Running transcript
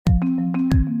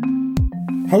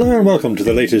Hello and welcome to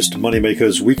the latest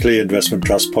Moneymakers Weekly Investment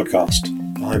Trust podcast.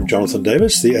 I'm Jonathan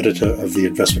Davis, the editor of the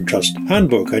Investment Trust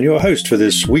Handbook, and your host for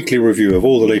this weekly review of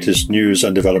all the latest news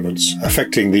and developments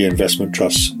affecting the investment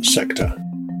trust sector.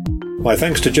 My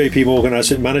thanks to JP Morgan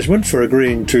Asset Management for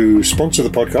agreeing to sponsor the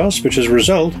podcast, which as a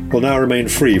result will now remain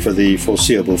free for the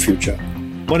foreseeable future.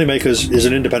 Moneymakers is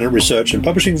an independent research and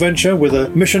publishing venture with a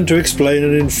mission to explain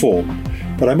and inform.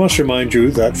 But I must remind you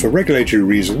that for regulatory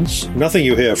reasons, nothing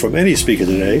you hear from any speaker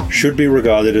today should be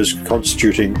regarded as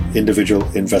constituting individual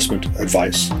investment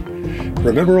advice.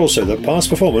 Remember also that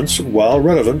past performance, while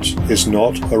relevant, is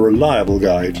not a reliable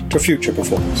guide to future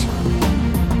performance.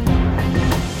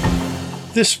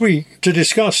 This week, to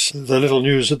discuss the little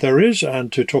news that there is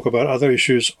and to talk about other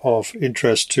issues of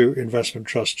interest to investment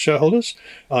trust shareholders,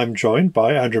 I'm joined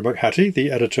by Andrew McHattie, the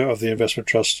editor of the Investment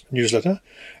Trust newsletter,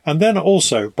 and then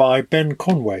also by Ben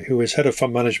Conway, who is head of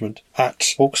fund management at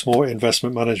Hawksmoor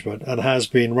Investment Management and has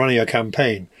been running a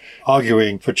campaign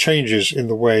arguing for changes in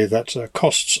the way that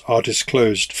costs are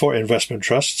disclosed for investment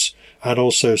trusts and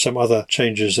also some other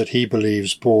changes that he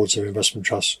believes boards of investment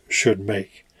trusts should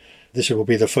make. This will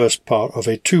be the first part of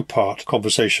a two-part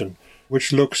conversation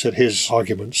which looks at his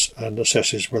arguments and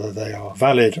assesses whether they are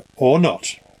valid or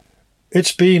not.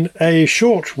 It's been a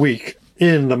short week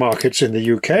in the markets in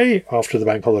the UK after the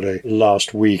bank holiday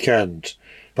last weekend,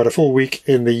 but a full week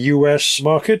in the US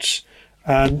markets.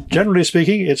 And generally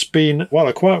speaking, it's been, while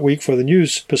a quiet week for the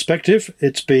news perspective,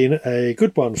 it's been a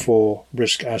good one for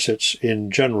risk assets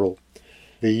in general.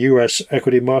 The US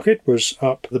equity market was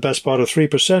up the best part of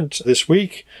 3% this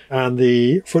week, and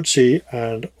the FTSE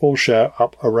and all share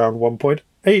up around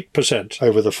 1.8%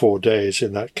 over the 4 days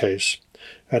in that case.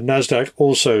 And Nasdaq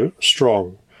also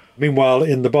strong. Meanwhile,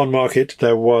 in the bond market,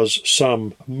 there was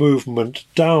some movement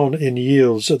down in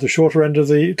yields at the shorter end of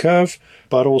the curve,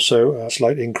 but also a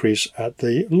slight increase at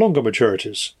the longer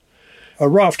maturities. A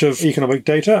raft of economic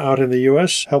data out in the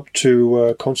US helped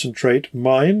to concentrate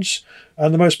minds,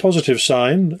 and the most positive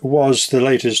sign was the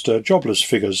latest jobless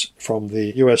figures from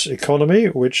the US economy,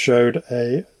 which showed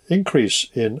an increase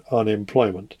in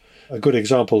unemployment. A good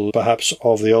example, perhaps,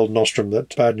 of the old nostrum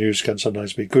that bad news can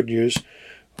sometimes be good news.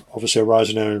 Obviously, a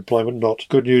rise in unemployment, not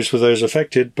good news for those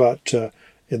affected, but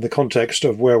in the context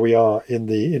of where we are in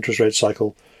the interest rate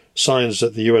cycle, signs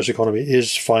that the US economy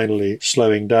is finally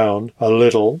slowing down a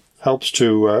little helps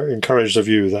to encourage the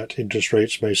view that interest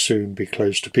rates may soon be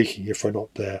close to peaking if we're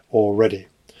not there already.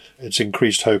 It's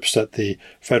increased hopes that the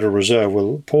Federal Reserve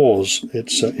will pause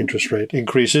its interest rate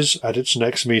increases at its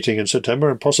next meeting in September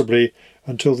and possibly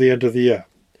until the end of the year.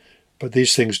 But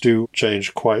these things do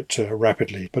change quite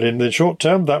rapidly. But in the short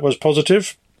term, that was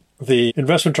positive. The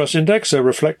investment trust index,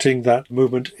 reflecting that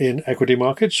movement in equity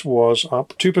markets, was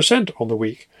up 2% on the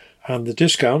week, and the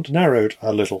discount narrowed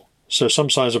a little. So some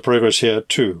signs of progress here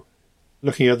too.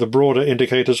 Looking at the broader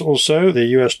indicators also, the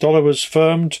US dollar was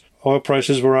firmed, oil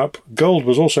prices were up, gold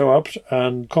was also up,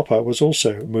 and copper was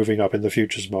also moving up in the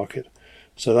futures market.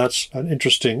 So that's an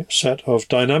interesting set of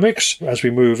dynamics as we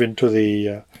move into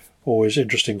the always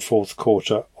interesting fourth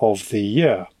quarter of the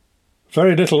year.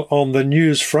 Very little on the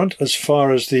news front as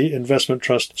far as the investment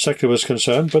trust sector was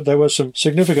concerned, but there were some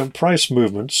significant price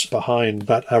movements behind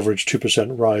that average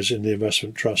 2% rise in the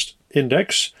investment trust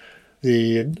index.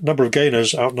 The number of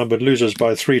gainers outnumbered losers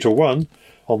by 3-1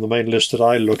 on the main list that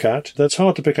I look at. That's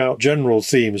hard to pick out general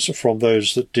themes from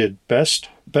those that did best.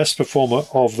 Best performer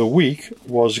of the week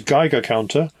was Geiger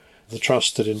Counter, the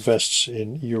trust that invests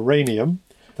in uranium.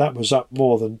 That was up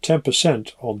more than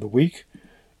 10% on the week,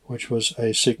 which was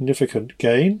a significant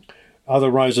gain.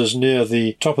 Other risers near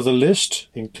the top of the list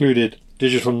included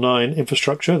Digital 9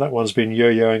 Infrastructure. That one's been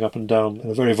yo-yoing up and down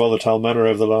in a very volatile manner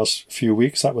over the last few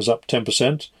weeks. That was up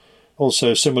 10%.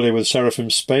 Also, similarly with Seraphim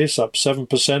Space, up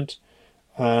 7%.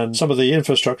 And some of the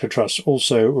infrastructure trusts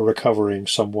also were recovering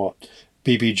somewhat.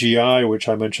 BBGI, which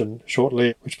I mentioned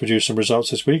shortly, which produced some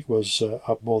results this week, was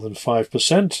up more than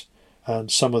 5%.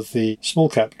 And some of the small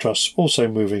cap trusts also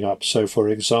moving up. So, for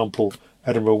example,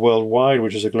 Edinburgh Worldwide,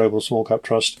 which is a global small cap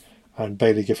trust, and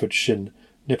Baillie Gifford Shin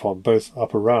Nippon, both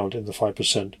up around in the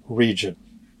 5% region.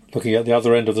 Looking at the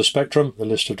other end of the spectrum, the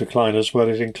list of decliners, well,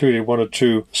 it included one or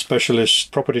two specialist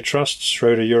property trusts,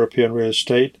 Schroeder European Real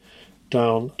Estate,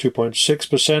 down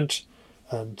 2.6%,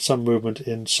 and some movement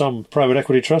in some private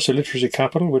equity trusts, Literacy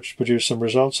Capital, which produced some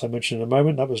results I mentioned in a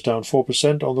moment. That was down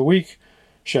 4% on the week.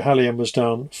 Schiehallion was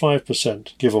down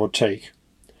 5%, give or take.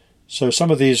 So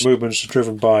some of these movements are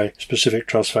driven by specific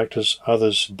trust factors,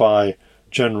 others by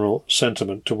general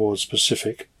sentiment towards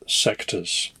specific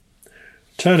sectors.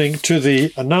 Turning to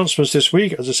the announcements this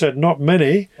week, as I said, not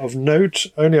many of note,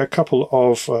 only a couple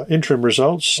of interim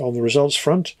results on the results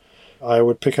front. I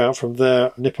would pick out from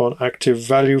there Nippon Active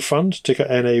Value Fund, ticker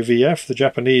NAVF, the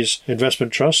Japanese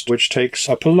investment trust, which takes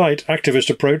a polite activist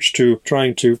approach to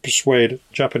trying to persuade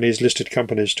Japanese listed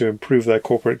companies to improve their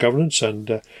corporate governance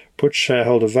and put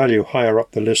shareholder value higher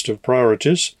up the list of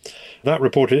priorities. That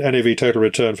reported NAV total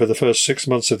return for the first 6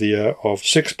 months of the year of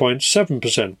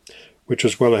 6.7%, which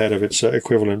was well ahead of its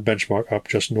equivalent benchmark, up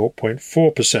just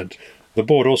 0.4%. The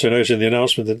board also noted in the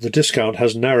announcement that the discount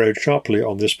has narrowed sharply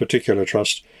on this particular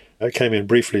trust. It came in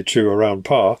briefly to around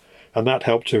par, and that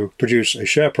helped to produce a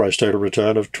share price total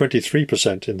return of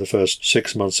 23% in the first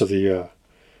 6 months of the year.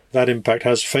 That impact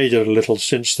has faded a little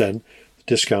since then, the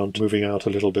discount moving out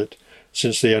a little bit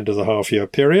since the end of the half-year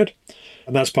period,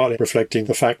 and that's partly reflecting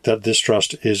the fact that this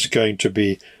trust is going to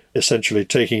be essentially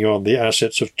taking on the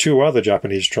assets of two other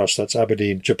Japanese trusts, that's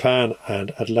Aberdeen Japan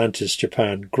and Atlantis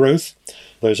Japan Growth.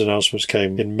 Those announcements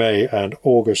came in May and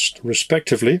August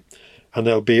respectively, and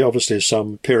there'll be obviously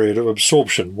some period of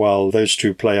absorption while those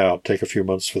two play out, take a few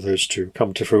months for those to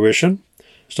come to fruition.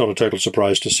 It's not a total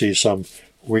surprise to see some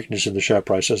weakness in the share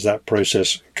price as that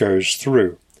process goes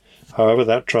through. However,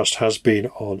 that trust has been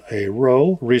on a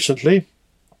roll recently.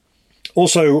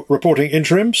 Also reporting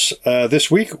interims this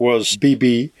week was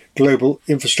BB Global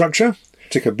Infrastructure,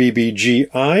 ticker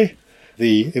BBGI,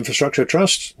 the infrastructure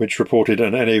trust, which reported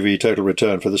an NAV total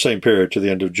return for the same period to the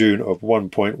end of June of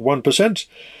 1.1%,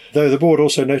 though the board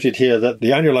also noted here that the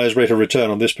annualized rate of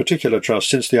return on this particular trust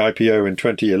since the IPO in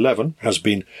 2011 has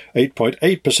been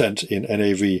 8.8% in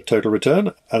NAV total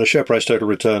return and a share price total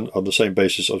return on the same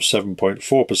basis of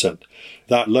 7.4%.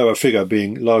 That lower figure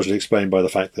being largely explained by the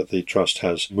fact that the trust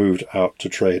has moved out to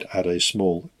trade at a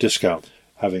small discount,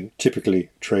 having typically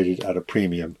traded at a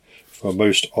premium for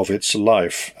most of its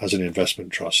life as an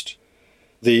investment trust.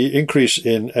 The increase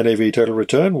in NAV total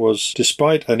return was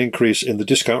despite an increase in the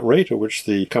discount rate at which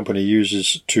the company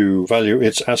uses to value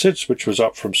its assets, which was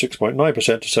up from 6.9%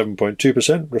 to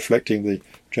 7.2%, reflecting the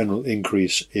general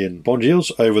increase in bond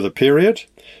yields over the period.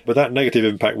 But that negative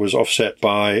impact was offset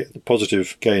by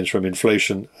positive gains from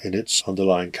inflation in its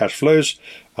underlying cash flows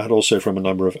and also from a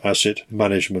number of asset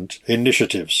management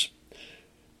initiatives.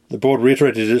 The board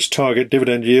reiterated its target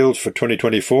dividend yield for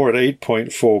 2024 at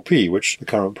 8.4p, which the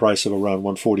current price of around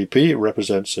 140p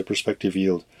represents a prospective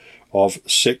yield of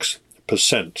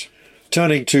 6%.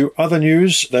 Turning to other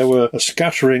news, there were a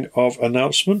scattering of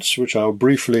announcements, which I'll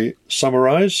briefly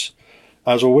summarise.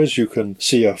 As always, you can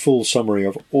see a full summary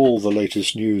of all the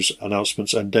latest news,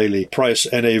 announcements and daily price,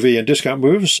 NAV and discount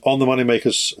moves on the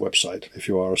Moneymakers website, if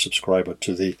you are a subscriber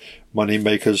to the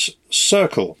Moneymakers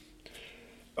Circle.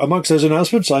 Amongst those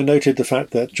announcements, I noted the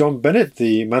fact that John Bennett,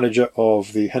 the manager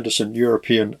of the Henderson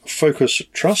European Focus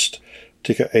Trust,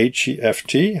 ticker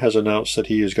HEFT, has announced that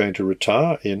he is going to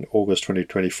retire in August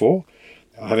 2024,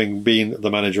 having been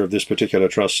the manager of this particular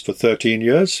trust for 13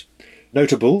 years.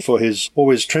 Notable for his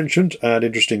always trenchant and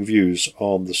interesting views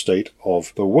on the state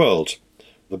of the world.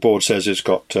 The board says it's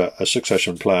got a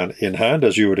succession plan in hand,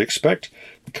 as you would expect.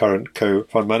 The current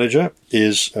co-fund manager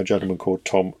is a gentleman called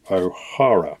Tom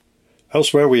O'Hara.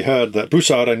 Elsewhere, we heard that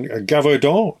Boussard and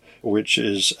Gavaudan, which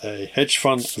is a hedge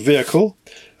fund vehicle,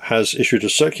 has issued a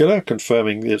circular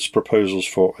confirming its proposals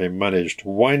for a managed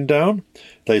wind-down.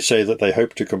 They say that they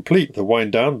hope to complete the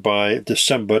wind-down by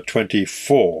December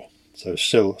 24. So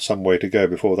still some way to go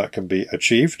before that can be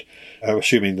achieved,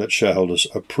 assuming that shareholders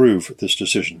approve this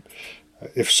decision.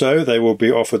 If so, they will be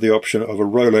offered the option of a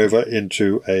rollover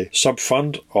into a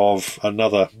sub-fund of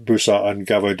another Boussard and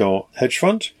Gavaudan hedge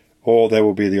fund, or there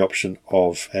will be the option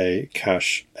of a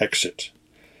cash exit.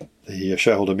 The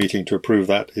shareholder meeting to approve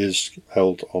that is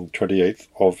held on 28th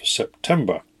of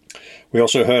September. We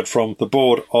also heard from the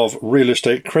board of Real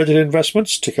Estate Credit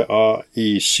Investments, ticker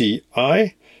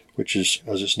RECI, which is,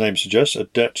 as its name suggests, a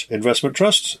debt investment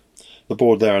trust. The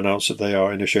board there announced that they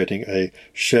are initiating a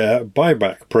share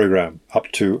buyback program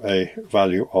up to a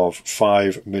value of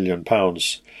 £5 million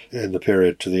in the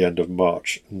period to the end of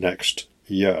March next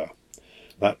year.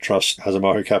 That trust has a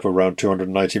market cap of around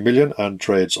 290 million and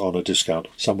trades on a discount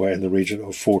somewhere in the region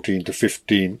of 14 to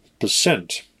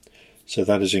 15%. So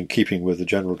that is in keeping with the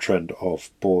general trend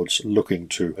of boards looking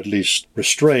to at least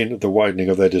restrain the widening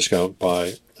of their discount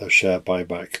by a share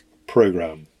buyback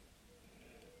program.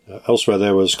 Elsewhere,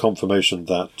 there was confirmation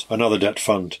that another debt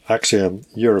fund, Axiom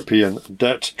European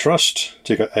Debt Trust,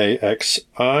 ticker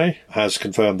AXI, has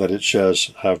confirmed that its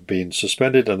shares have been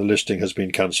suspended and the listing has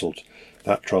been cancelled.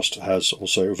 That trust has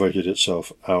also voted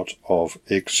itself out of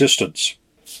existence.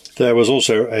 There was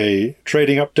also a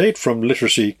trading update from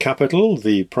Literacy Capital,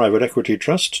 the private equity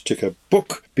trust, ticker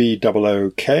BOOK,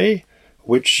 BOOK,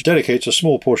 which dedicates a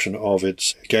small portion of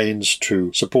its gains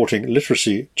to supporting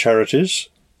literacy charities.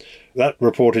 That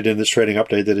reported in this trading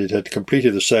update that it had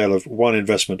completed the sale of one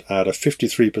investment at a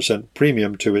 53%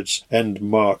 premium to its end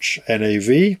March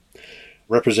NAV,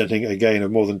 representing a gain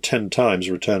of more than 10 times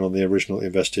return on the original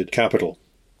invested capital.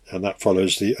 And that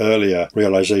follows the earlier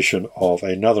realization of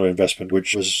another investment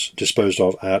which was disposed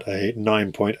of at a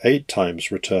 9.8 times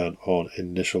return on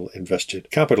initial invested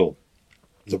capital.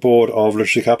 The board of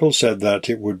Literacy Capital said that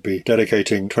it would be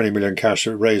dedicating 20 million cash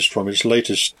it raised from its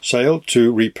latest sale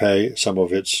to repay some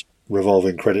of its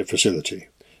revolving credit facility.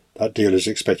 That deal is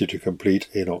expected to complete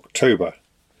in October.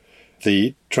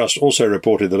 The trust also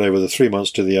reported that over the 3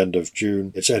 months to the end of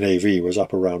June, its NAV was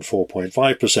up around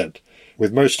 4.5%,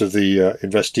 with most of the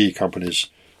investee companies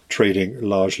trading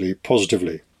largely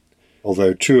positively,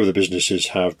 although two of the businesses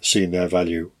have seen their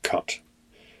value cut.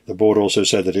 The board also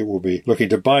said that it will be looking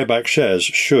to buy back shares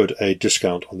should a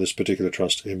discount on this particular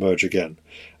trust emerge again,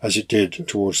 as it did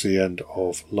towards the end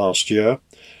of last year,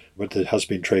 but it has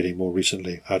been trading more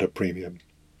recently at a premium.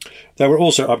 There were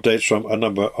also updates from a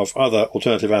number of other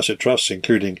alternative asset trusts,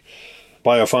 including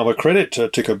Biopharma Credit,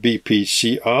 ticker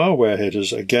BPCR, where it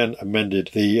has again amended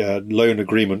the loan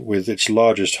agreement with its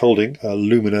largest holding,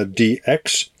 Lumina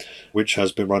DX, which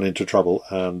has been run into trouble,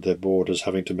 and the board is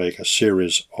having to make a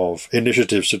series of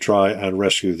initiatives to try and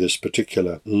rescue this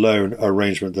particular loan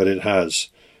arrangement that it has.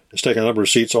 It's taken a number of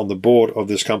seats on the board of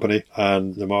this company,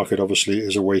 and the market obviously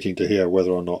is awaiting to hear whether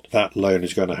or not that loan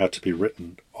is going to have to be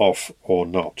written off or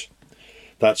not.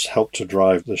 That's helped to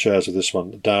drive the shares of this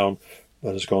one down,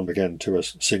 and has gone again to a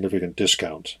significant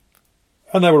discount.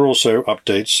 And there were also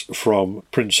updates from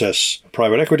Princess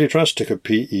Private Equity Trust, ticker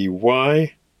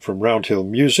PEY, from Roundhill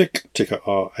Music, ticker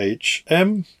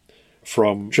RHM,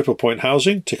 from Triple Point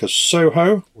Housing, ticker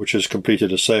SOHO, which has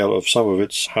completed a sale of some of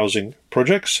its housing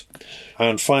projects,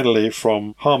 and finally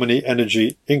from Harmony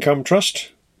Energy Income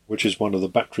Trust, which is one of the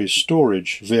battery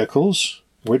storage vehicles,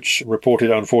 which reported,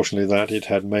 unfortunately, that it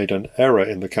had made an error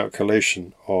in the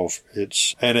calculation of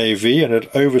its NAV and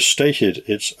had overstated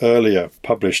its earlier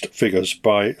published figures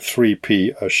by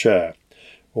 3p a share.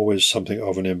 Always something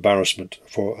of an embarrassment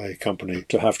for a company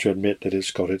to have to admit that it's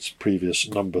got its previous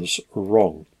numbers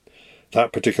wrong.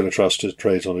 That particular trust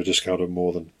trades on a discount of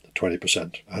more than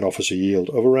 20% and offers a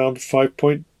yield of around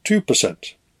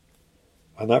 5.2%.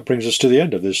 And that brings us to the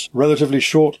end of this relatively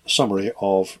short summary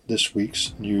of this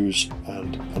week's news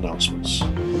and announcements.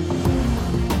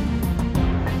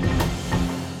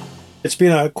 It's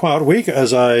been a quiet week,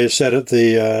 as I said at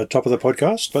the top of the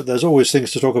podcast, but there's always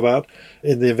things to talk about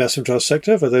in the investment trust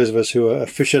sector for those of us who are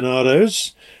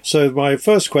aficionados. So my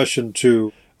first question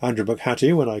to Andrew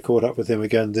McHattie, when I caught up with him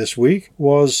again this week,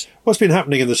 was what's been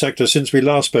happening in the sector since we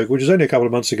last spoke, which is only a couple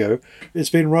of months ago.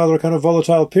 It's been rather a kind of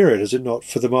volatile period, is it not,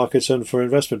 for the markets and for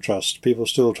investment trusts? People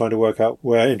still trying to work out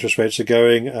where interest rates are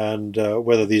going and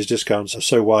whether these discounts are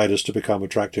so wide as to become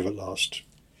attractive at last.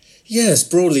 Yes,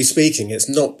 broadly speaking, it's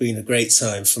not been a great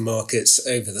time for markets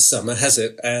over the summer, has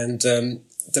it? And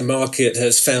the market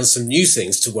has found some new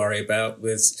things to worry about,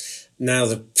 with now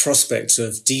the prospect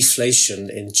of deflation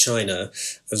in China,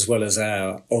 as well as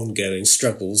our ongoing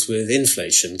struggles with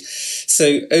inflation.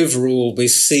 So overall,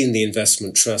 we've seen the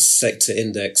investment trust sector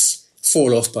index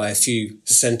fall off by a few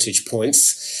percentage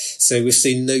points. So we've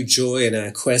seen no joy in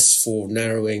our quest for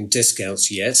narrowing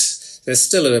discounts yet. They're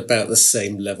still at about the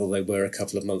same level they were a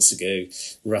couple of months ago,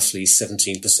 roughly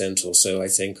 17% or so, I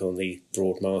think, on the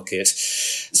broad market.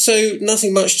 So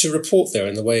nothing much to report there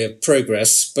in the way of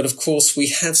progress, but of course we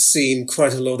have seen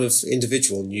quite a lot of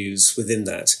individual news within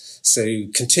that. So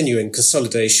continuing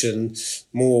consolidation,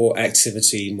 more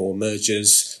activity, more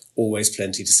mergers, always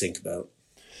plenty to think about.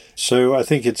 So I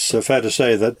think it's fair to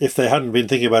say that if they hadn't been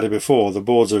thinking about it before, the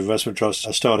boards of investment trusts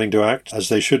are starting to act as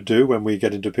they should do when we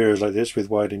get into periods like this with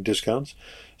widening discounts.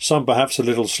 Some perhaps a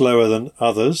little slower than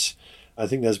others. I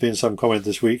think there's been some comment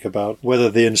this week about whether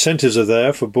the incentives are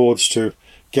there for boards to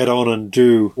get on and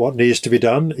do what needs to be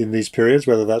done in these periods,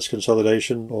 whether that's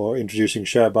consolidation or introducing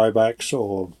share buybacks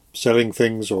or selling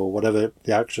things or whatever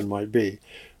the action might be.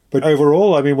 But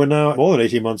overall, I mean, we're now more than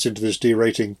 18 months into this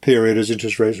derating period as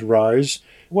interest rates rise.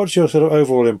 What's your sort of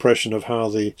overall impression of how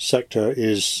the sector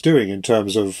is doing in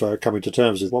terms of coming to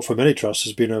terms with what for many trusts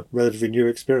has been a relatively new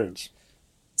experience?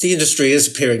 The industry is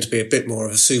appearing to be a bit more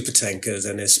of a supertanker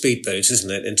than a speedboat, isn't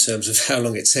it, in terms of how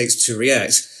long it takes to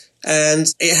react. And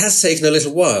it has taken a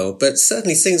little while, but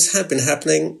certainly things have been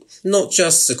happening, not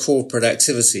just the corporate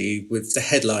activity with the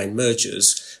headline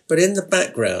mergers, but in the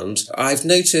background, I've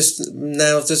noticed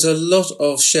now there's a lot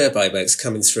of share buybacks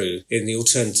coming through in the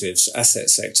alternatives asset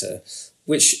sector.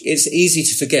 which is easy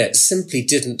to forget, simply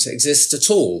didn't exist at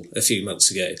all a few months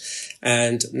ago.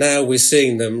 And now we're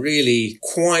seeing them really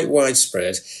quite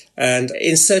widespread. And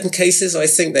in certain cases, I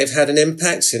think they've had an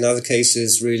impact. In other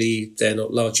cases, really, they're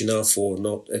not large enough or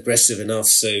not aggressive enough,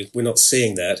 so we're not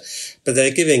seeing that. But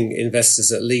they're giving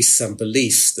investors at least some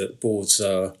belief that boards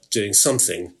are doing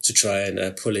something to try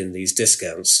and pull in these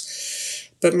discounts.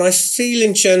 But my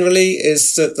feeling generally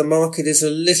is that the market is a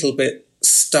little bit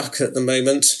stuck at the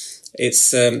moment.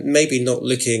 It's maybe not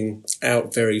looking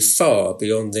out very far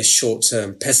beyond this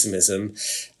short-term pessimism.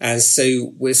 And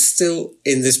so we're still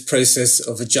in this process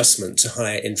of adjustment to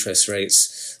higher interest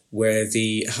rates, where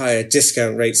the higher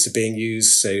discount rates are being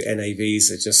used, so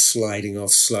NAVs are just sliding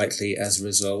off slightly as a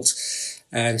result.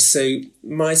 And so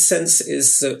my sense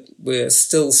is that we're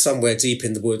still somewhere deep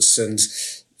in the woods, and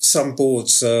some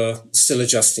boards are still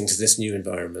adjusting to this new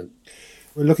environment.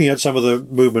 We're looking at some of the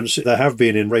movements there have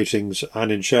been in ratings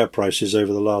and in share prices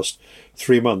over the last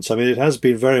 3 months. I mean, it has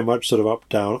been very much sort of up,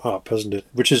 down, up, hasn't it?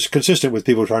 Which is consistent with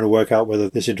people trying to work out whether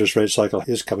this interest rate cycle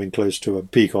is coming close to a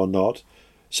peak or not.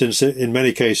 Since in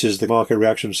many cases, the market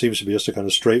reaction seems to be just a kind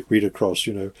of straight read across,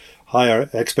 higher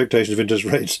expectations of interest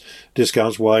rates,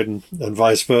 discounts widen and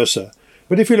vice versa.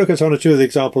 But if you look at one or two of the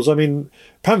examples, I mean,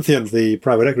 Pantheon, the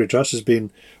private equity trust, has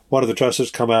been one of the trusts that's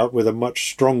come out with a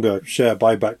much stronger share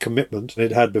buyback commitment than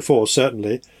it had before,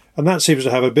 certainly. And that seems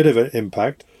to have a bit of an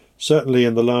impact. Certainly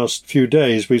in the last few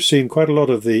days, we've seen quite a lot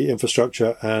of the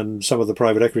infrastructure and some of the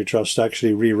private equity trusts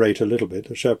actually re-rate a little bit.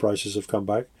 The share prices have come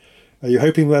back. Are you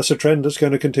hoping that's a trend that's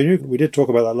going to continue? We did talk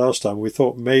about that last time. We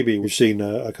thought maybe we've seen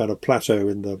a kind of plateau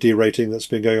in the derating that's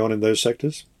been going on in those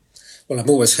sectors. Well, I'm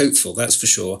always hopeful, that's for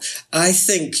sure. I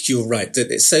think you're right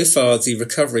that so far the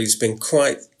recovery has been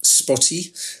quite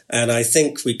spotty, and I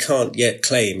think we can't yet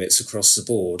claim it's across the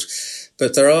board.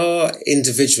 But there are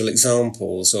individual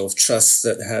examples of trusts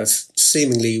that have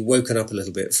seemingly woken up a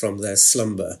little bit from their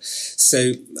slumber.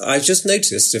 So I've just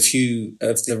noticed a few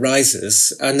of the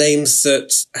risers are names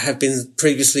that have been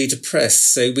previously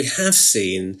depressed. So we have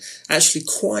seen actually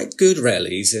quite good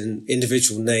rallies in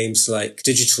individual names like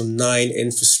Digital 9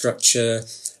 Infrastructure.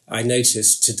 I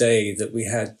noticed today that we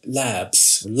had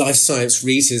Labs. Life Science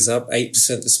REIT is up 8%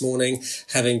 this morning,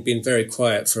 having been very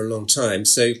quiet for a long time.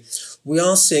 So we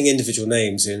are seeing individual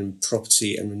names in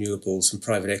property and renewables and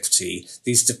private equity,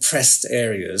 these depressed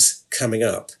areas coming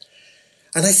up.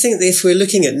 And I think that if we're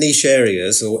looking at niche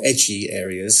areas or edgy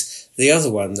areas, the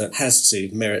other one that has to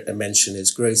merit a mention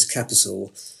is growth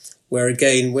capital, where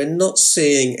again, we're not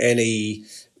seeing any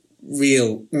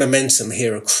real momentum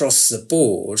here across the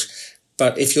board.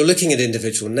 But if you're looking at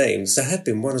individual names, there have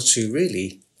been one or two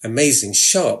really amazing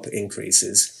sharp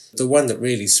increases. The one that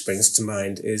really springs to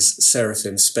mind is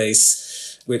Seraphim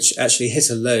Space, which actually hit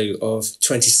a low of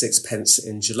 26 pence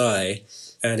in July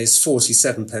and is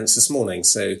 47 pence this morning.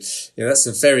 So, that's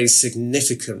a very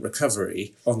significant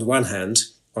recovery on the one hand.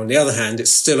 On the other hand,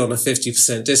 it's still on a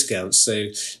 50% discount. So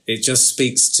it just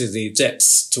speaks to the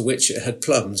depths to which it had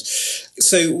plumbed.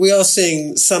 So we are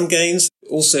seeing some gains.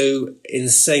 Also in the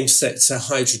same sector,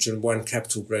 Hydrogen One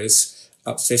Capital Growth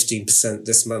up 15%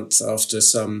 this month after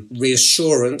some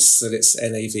reassurance that its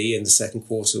NAV in the second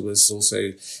quarter was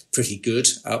also pretty good,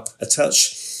 up a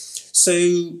touch.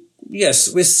 So,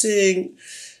 yes, we're seeing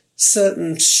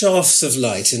certain shafts of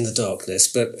light in the darkness,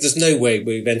 but there's no way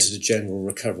we've entered a general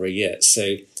recovery yet,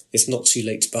 so it's not too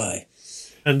late to buy.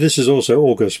 And this is also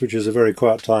August, which is a very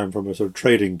quiet time from a sort of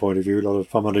trading point of view. A lot of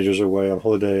fund managers are away on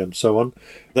holiday and so on.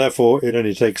 Therefore, it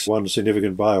only takes one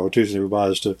significant buyer or two significant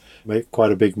buyers to make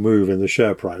quite a big move in the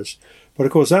share price. But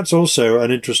of course, that's also an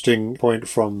interesting point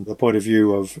from the point of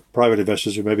view of private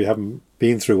investors who maybe haven't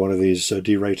been through one of these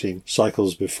derating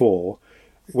cycles before.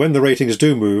 When the ratings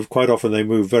do move, quite often they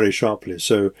move very sharply.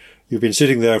 So you've been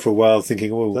sitting there for a while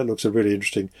thinking, oh, that looks a really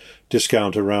interesting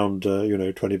discount around,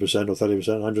 20% or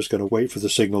 30%. I'm just going to wait for the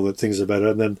signal that things are better.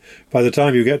 And then by the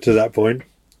time you get to that point,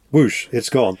 whoosh, it's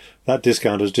gone. That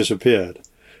discount has disappeared.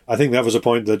 I think that was a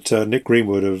point that Nick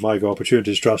Greenwood of MIGO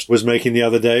Opportunities Trust was making the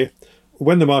other day.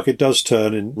 When the market does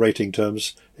turn in rating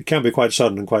terms, it can be quite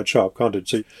sudden and quite sharp, can't it?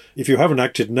 So if you haven't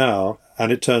acted now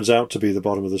and it turns out to be the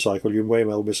bottom of the cycle, you may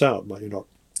well miss out, might you not?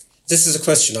 This is a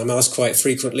question I'm asked quite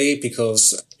frequently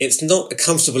because it's not a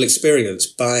comfortable experience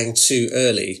buying too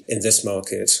early in this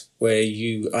market, where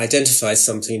you identify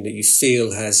something that you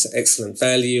feel has excellent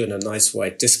value and a nice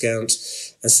wide discount.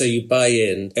 And so you buy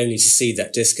in only to see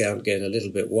that discount get a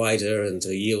little bit wider and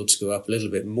the yield to go up a little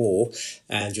bit more.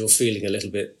 And you're feeling a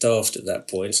little bit daft at that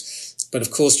point. But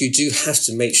of course, you do have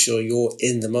to make sure you're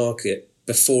in the market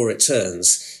before it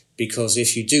turns, because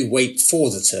if you do wait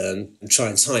for the turn and try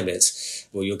and time it,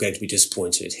 well, you're going to be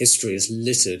disappointed. History is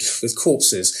littered with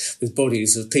corpses, with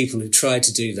bodies of people who tried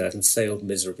to do that and failed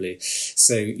miserably.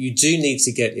 So you do need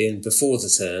to get in before the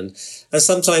turn. And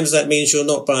sometimes that means you're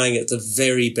not buying at the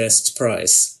very best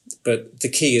price. But the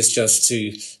key is just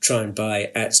to try and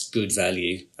buy at good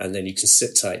value, and then you can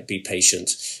sit tight, be patient,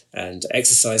 and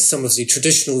exercise some of the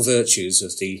traditional virtues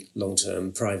of the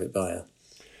long-term private buyer.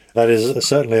 That is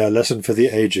certainly a lesson for the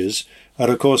ages. And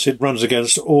of course, it runs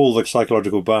against all the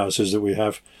psychological biases that we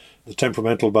have, the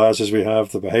temperamental biases we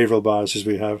have, the behavioral biases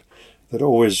we have, that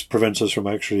always prevents us from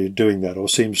actually doing that, or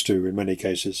seems to in many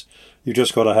cases. You've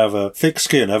just got to have a thick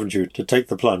skin, haven't you, to take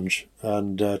the plunge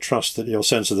and trust that your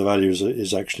sense of the values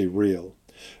is actually real.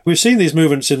 We've seen these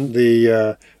movements in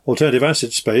the alternative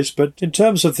asset space, but in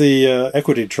terms of the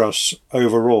equity trusts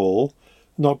overall,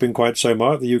 not been quite so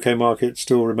much. The UK market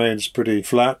still remains pretty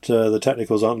flat. The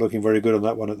technicals aren't looking very good on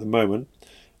that one at the moment.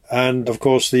 And, of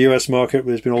course, the US market,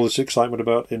 there's been all this excitement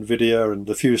about NVIDIA and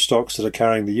the few stocks that are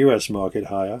carrying the US market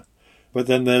higher. But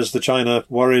then there's the China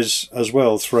worries as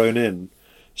well thrown in.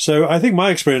 So I think my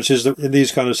experience is that in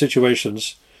these kind of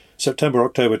situations, September,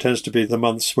 October tends to be the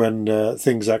months when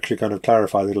things actually kind of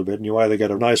clarify a little bit, and you either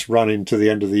get a nice run into the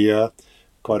end of the year,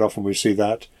 quite often we see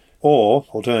that, or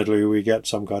alternatively we get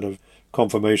some kind of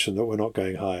confirmation that we're not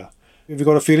going higher. Have you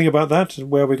got a feeling about that,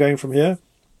 where we're going from here?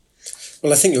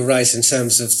 Well, I think you're right in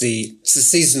terms of the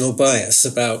seasonal bias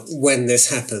about when this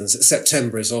happens.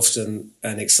 September is often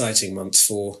an exciting month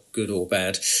for good or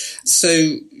bad. So,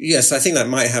 yes, I think that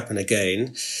might happen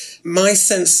again. My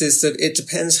sense is that it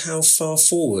depends how far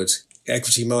forward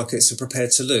equity markets are prepared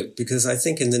to look, because I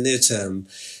think in the near term,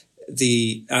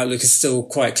 the outlook is still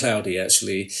quite cloudy,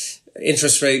 actually.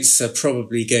 Interest rates are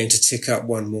probably going to tick up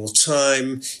one more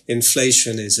time.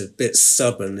 Inflation is a bit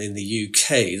stubborn in the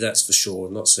UK, that's for sure,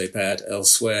 not so bad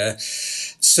elsewhere.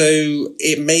 So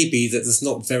it may be that there's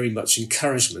not very much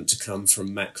encouragement to come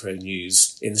from macro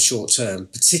news in the short term,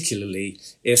 particularly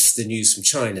if the news from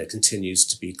China continues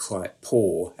to be quite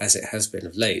poor, as it has been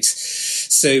of late.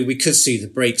 So we could see the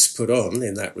brakes put on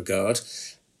in that regard.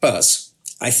 But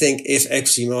I think if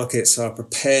equity markets are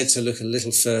prepared to look a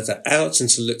little further out and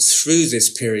to look through this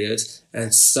period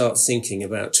and start thinking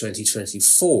about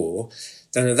 2024,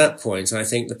 then at that point, I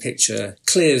think the picture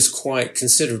clears quite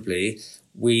considerably.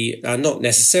 We are not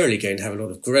necessarily going to have a lot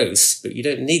of growth, but you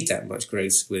don't need that much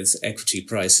growth with equity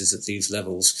prices at these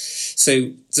levels.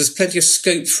 So there's plenty of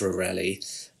scope for a rally.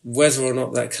 Whether or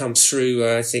not that comes through,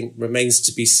 I think, remains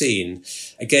to be seen.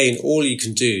 Again, all you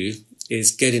can do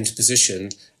is get into position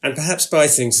and perhaps buy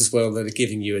things as well that are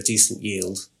giving you a decent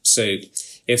yield. So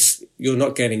if you're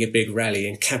not getting a big rally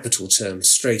in capital terms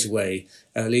straight away,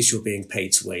 at least you're being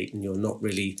paid to wait and you're not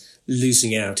really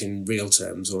losing out in real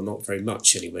terms, or not very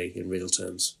much anyway in real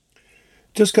terms.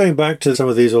 Just going back to some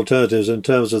of these alternatives in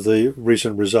terms of the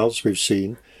recent results we've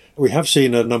seen, we have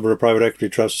seen a number of private equity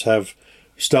trusts have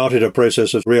started a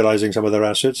process of realising some of their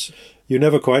assets. You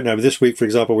never quite know. This week, for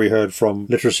example, we heard from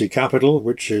Literacy Capital,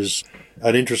 which is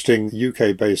an interesting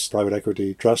UK-based private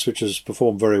equity trust, which has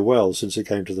performed very well since it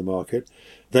came to the market.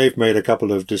 They've made a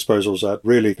couple of disposals at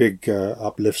really big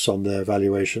uplifts on their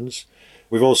valuations.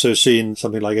 We've also seen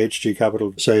something like HG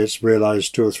Capital say it's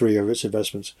realised 2 or 3 of its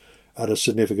investments at a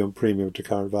significant premium to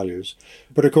current values.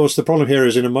 But of course, the problem here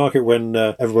is in a market when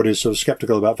everybody's sort of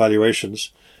sceptical about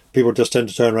valuations, people just tend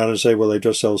to turn around and say, well, they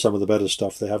just sell some of the better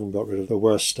stuff. They haven't got rid of the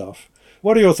worst stuff.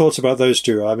 What are your thoughts about those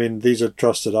two? I mean, these are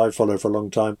trusts that I've followed for a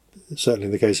long time, certainly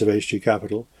in the case of HG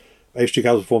Capital. HG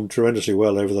Capital performed tremendously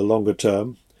well over the longer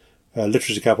term.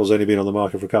 Literacy Capital's only been on the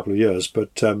market for a couple of years.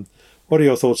 But what are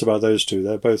your thoughts about those two?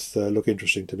 They both look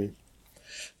interesting to me.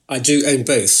 I do own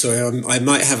both, so I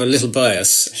might have a little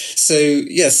bias. So,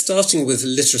 yes, starting with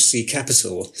Literacy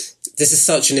Capital, this is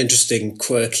such an interesting,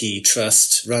 quirky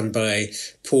trust run by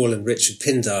Paul and Richard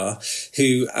Pindar,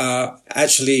 who are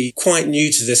actually quite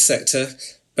new to this sector,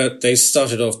 but they've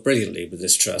started off brilliantly with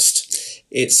this trust.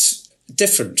 It's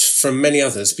different from many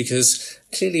others because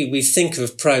clearly we think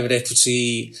of private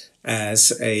equity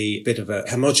as a bit of a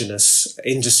homogenous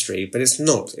industry, but it's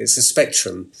not. It's a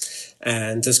spectrum,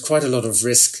 and there's quite a lot of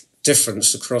risk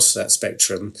difference across that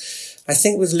spectrum. I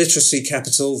think with Literacy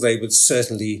Capital, they would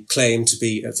certainly claim to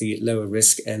be at the lower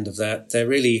risk end of that. They're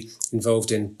really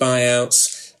involved in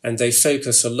buyouts, and they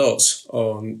focus a lot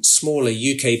on smaller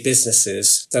UK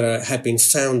businesses that have been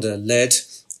founder-led,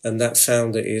 and that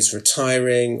founder is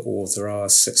retiring or there are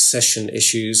succession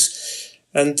issues.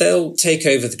 And they'll take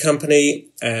over the company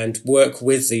and work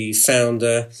with the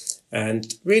founder.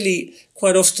 And really,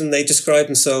 quite often they describe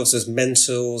themselves as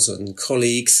mentors and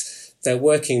colleagues. They're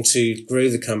working to grow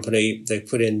the company. They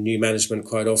put in new management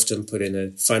quite often, put in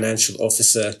a financial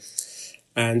officer,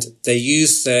 and they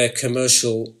use their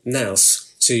commercial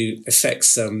nous to effect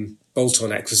some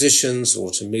bolt-on acquisitions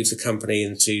or to move the company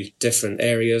into different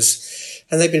areas.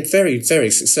 And they've been very, very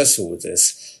successful with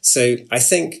this. So I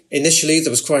think initially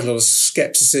there was quite a lot of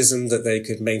skepticism that they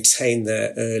could maintain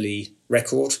their early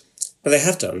record, but they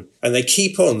have done. And they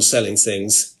keep on selling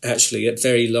things actually at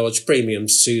very large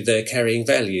premiums to their carrying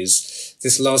values.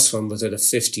 This last one was at a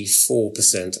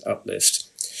 54% uplift.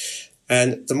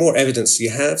 And the more evidence you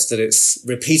have that it's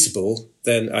repeatable,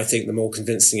 then I think the more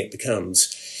convincing it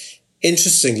becomes.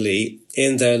 Interestingly,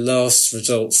 in their last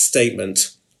results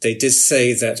statement, they did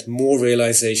say that more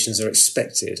realizations are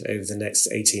expected over the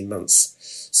next 18 months.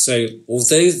 So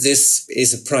although this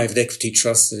is a private equity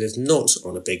trust that is not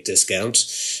on a big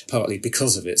discount, partly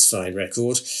because of its fine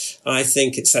record, I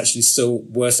think it's actually still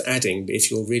worth adding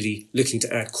if you're really looking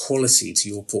to add quality to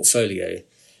your portfolio.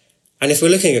 And if we're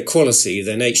looking at quality,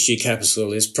 then HG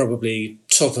Capital is probably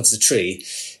top of the tree.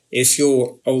 If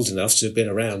you're old enough to have been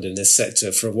around in this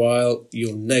sector for a while,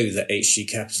 you'll know that HG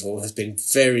Capital has been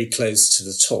very close to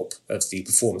the top of the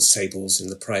performance tables in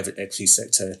the private equity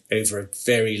sector over a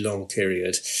very long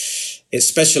period. It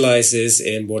specializes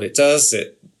in what it does.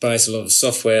 It buys a lot of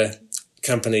software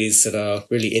companies that are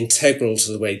really integral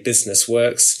to the way business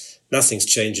works. Nothing's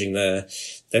changing there.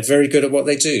 They're very good at what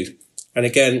they do. And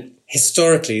again,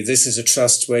 historically, this is a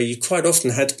trust where you quite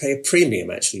often had to pay a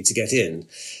premium actually to get in.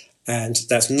 And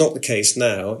that's not the case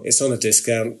now. It's on a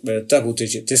discount, a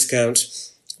double-digit discount,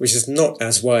 which is not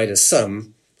as wide as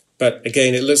some. But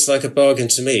again, it looks like a bargain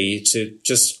to me to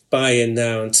just buy in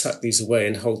now and tuck these away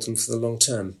and hold them for the long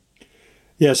term.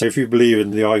 Yes, if you believe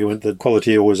in the argument that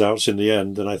quality always outs in the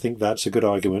end, then I think that's a good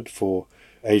argument for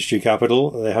HG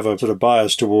Capital. They have a sort of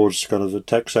bias towards kind of the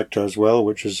tech sector as well,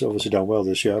 which has obviously done well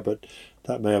this year, but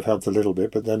that may have helped a little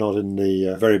bit. But they're not in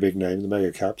the very big name, the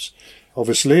mega caps.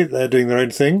 Obviously, they're doing their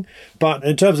own thing. But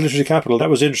in terms of literacy capital, that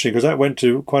was interesting because that went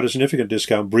to quite a significant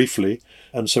discount briefly,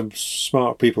 and some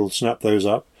smart people snapped those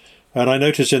up. And I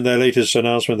noticed in their latest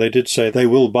announcement, they did say they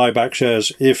will buy back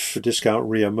shares if the discount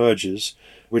re-emerges,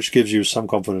 which gives you some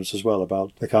confidence as well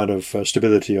about the kind of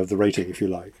stability of the rating, if you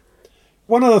like.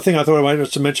 One other thing I thought I might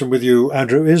just mention with you,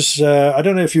 Andrew, is I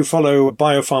don't know if you follow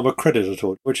Biopharma Credit at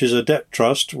all, which is a debt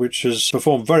trust which has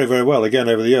performed very, very well. Again,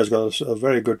 over the years, got a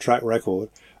very good track record.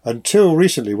 Until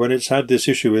recently, when it's had this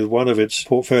issue with one of its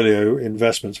portfolio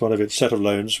investments, one of its set of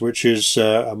loans, which is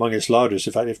among its largest,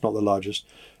 in fact, if not the largest,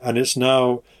 and it's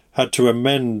now had to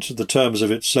amend the terms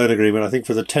of its loan agreement, I think,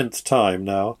 for the 10th time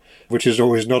now, which is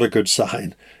always not a good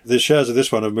sign. The shares of this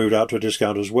one have moved out to a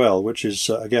discount as well, which is,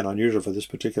 again, unusual for this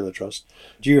particular trust.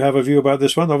 Do you have a view about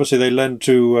this one? Obviously, they lend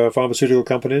to pharmaceutical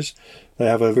companies. They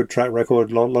have a good track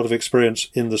record, a lot of experience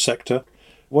in the sector.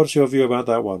 What's your view about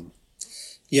that one?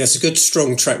 Yes, a good,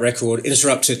 strong track record,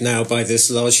 interrupted now by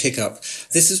this large hiccup.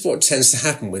 This is what tends to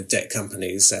happen with debt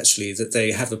companies, actually, that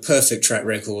they have a perfect track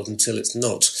record until it's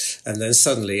not. And then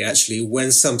suddenly, actually,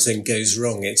 when something goes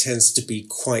wrong, it tends to be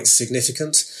quite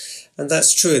significant. And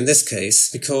that's true in this case,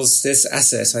 because this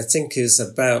asset, I think, is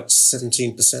about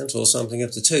 17% or something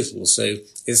of the total. So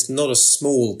it's not a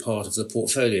small part of the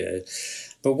portfolio.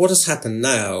 But what has happened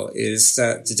now is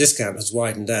that the discount has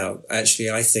widened out,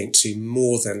 actually, I think, to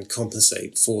more than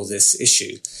compensate for this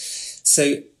issue.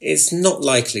 So it's not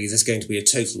likely there's going to be a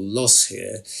total loss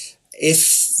here.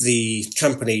 If the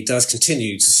company does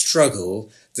continue to struggle,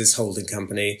 this holding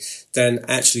company, then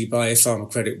actually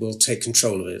Biopharma Credit will take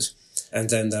control of it.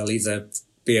 And then they'll either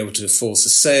be able to force a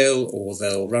sale, or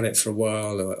they'll run it for a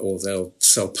while, or they'll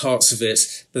sell parts of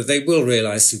it, but they will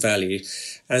realise some value.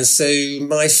 And so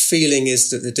my feeling is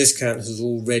that the discount has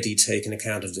already taken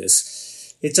account of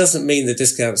this. It doesn't mean the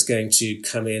discount's going to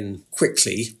come in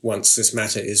quickly once this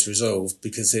matter is resolved,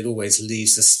 because it always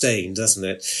leaves a stain, doesn't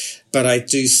it? But I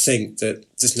do think that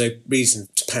there's no reason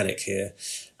to panic here.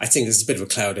 I think there's a bit of a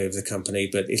cloud over the company,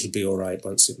 but it'll be all right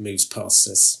once it moves past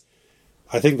this.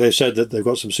 I think they've said that they've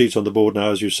got some seats on the board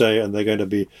now, as you say, and they're going to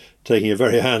be taking a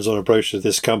very hands-on approach to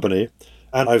this company.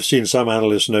 And I've seen some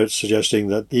analyst notes suggesting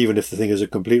that even if the thing is a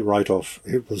complete write-off,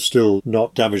 it will still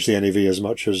not damage the NAV as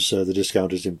much as the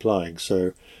discount is implying.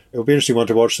 So it'll be an interesting one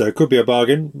to watch there. It could be a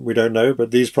bargain, we don't know,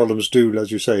 but these problems do,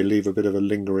 as you say, leave a bit of a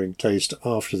lingering taste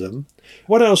after them.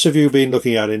 What else have you been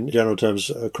looking at in general terms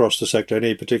across the sector?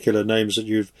 Any particular names that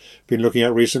you've been looking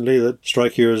at recently that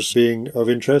strike you as being of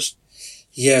interest?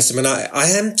 Yes, I mean, I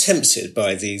am tempted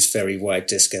by these very wide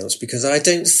discounts because I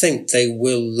don't think they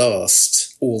will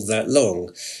last all that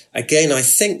long. Again, I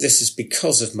think this is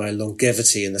because of my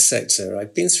longevity in the sector.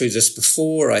 I've been through this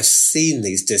before. I've seen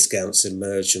these discounts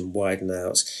emerge and widen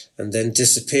out and then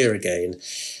disappear again.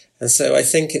 And so I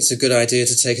think it's a good idea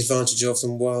to take advantage of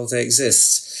them while they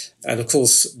exist. And of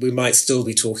course, we might still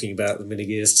be talking about them in a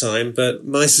year's time, but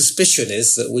my suspicion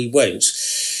is that we won't.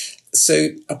 So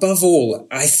above all,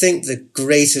 I think the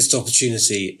greatest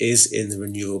opportunity is in the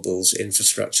renewables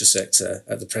infrastructure sector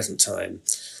at the present time,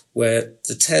 where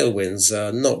the tailwinds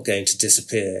are not going to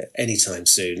disappear anytime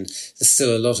soon. There's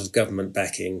still a lot of government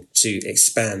backing to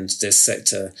expand this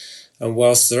sector. And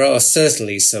whilst there are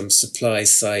certainly some supply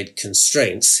side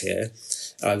constraints here,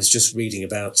 I was just reading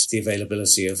about the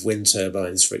availability of wind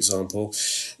turbines, for example.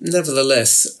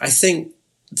 Nevertheless, I think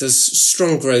there's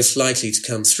strong growth likely to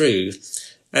come through.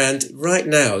 And right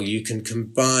now you can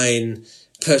combine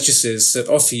purchases that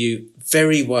offer you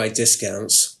very wide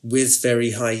discounts with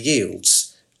very high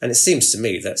yields. And it seems to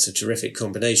me that's a terrific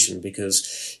combination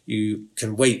because you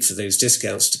can wait for those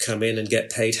discounts to come in and get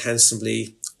paid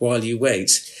handsomely while you wait.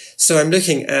 So I'm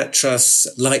looking at trusts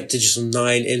like Digital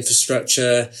 9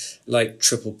 Infrastructure, like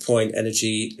Triple Point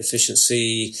Energy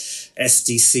Efficiency,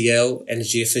 SDCL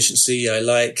Energy Efficiency I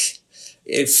like.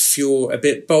 If you're a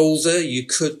bit bolder, you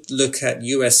could look at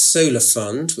US Solar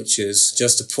Fund, which is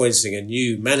just appointing a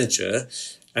new manager,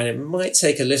 and it might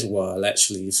take a little while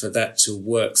actually for that to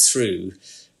work through.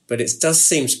 But it does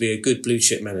seem to be a good blue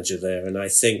chip manager there, and I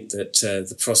think that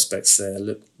the prospects there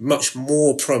look much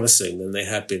more promising than they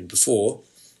have been before.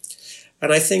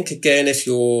 And I think, again, if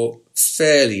you're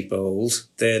fairly bold,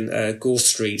 then Gore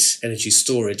Street Energy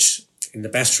Storage in the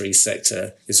battery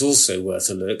sector is also worth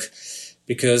a look,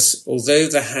 because although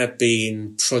there have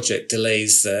been project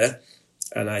delays there,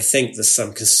 and I think there's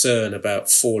some concern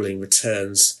about falling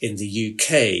returns in the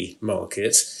UK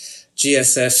market,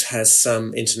 GSF has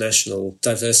some international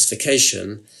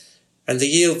diversification, and the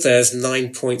yield there is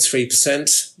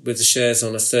 9.3% with the shares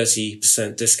on a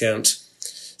 30% discount.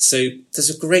 So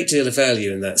there's a great deal of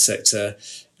value in that sector.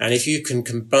 And if you can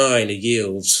combine a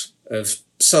yield of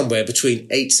somewhere between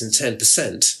 8 and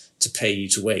 10% to pay you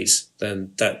to wait,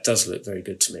 then that does look very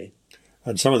good to me.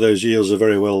 And some of those yields are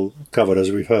very well covered, as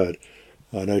we've heard.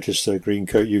 I noticed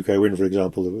Greencoat UK Wind, for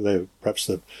example, they're perhaps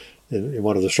in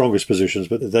one of the strongest positions,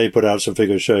 but they put out some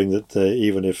figures showing that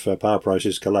even if power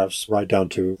prices collapse right down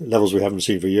to levels we haven't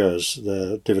seen for years,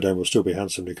 the dividend will still be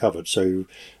handsomely covered. So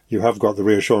you have got the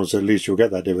reassurance that at least you'll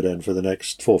get that dividend for the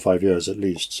next 4 or 5 years at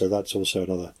least. So that's also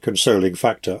another consoling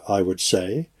factor, I would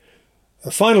say.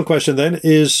 A final question then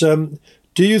is,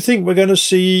 do you think we're going to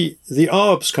see the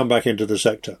ARBs come back into the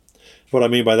sector? What I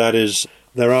mean by that is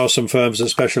there are some firms that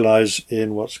specialise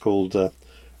in what's called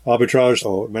arbitrage,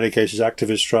 or in many cases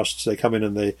activist trusts. They come in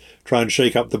and they try and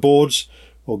shake up the boards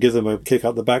or give them a kick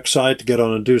up the backside to get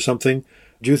on and do something.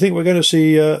 Do you think we're going to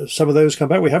see some of those come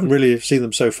back? We haven't really seen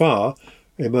them so far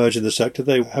emerge in the sector.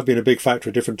 They have been a big factor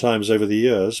at different times over the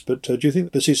years, but do you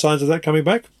think we'll see signs of that coming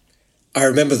back? I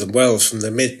remember them well from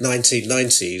the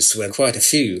mid-1990s when quite a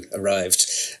few arrived,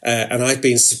 and I've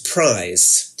been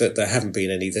surprised that there haven't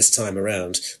been any this time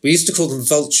around. We used to call them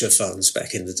vulture funds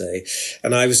back in the day,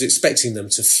 and I was expecting them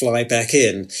to fly back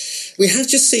in. We have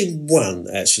just seen one,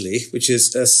 actually, which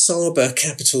is Saba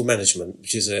Capital Management,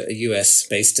 which is a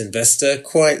US-based investor,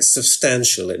 quite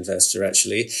substantial investor,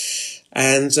 actually,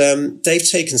 and they've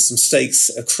taken some stakes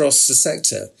across the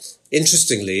sector.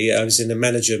 Interestingly, I was in a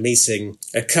manager meeting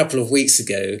a couple of weeks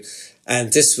ago,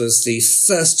 and this was the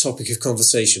first topic of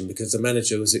conversation because the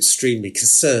manager was extremely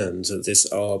concerned that this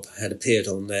ARB had appeared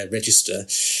on their register.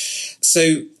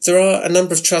 So there are a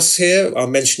number of trusts here. I'll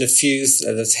mention a few.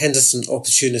 There's Henderson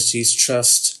Opportunities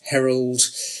Trust, Herald,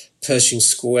 Pershing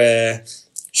Square,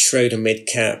 Schroeder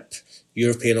Midcap,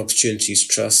 European Opportunities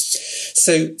Trust.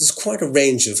 So there's quite a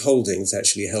range of holdings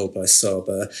actually held by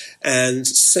Saba, and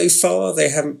so far they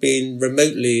haven't been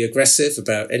remotely aggressive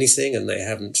about anything, and they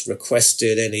haven't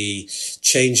requested any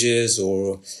changes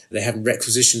or they haven't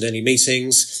requisitioned any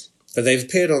meetings, but they've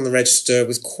appeared on the register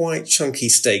with quite chunky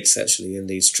stakes actually in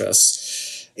these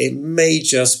trusts. It may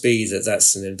just be that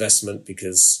that's an investment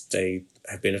because they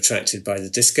have been attracted by the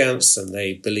discounts and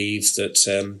they believe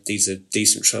that these are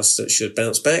decent trusts that should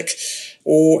bounce back,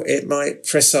 or it might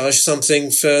presage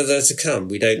something further to come.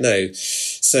 We don't know.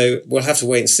 So we'll have to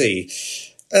wait and see.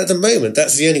 At the moment,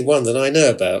 that's the only one that I know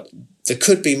about. There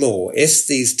could be more. If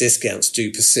these discounts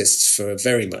do persist for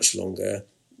very much longer,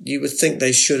 you would think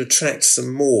they should attract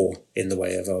some more in the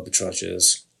way of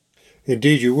arbitrageurs.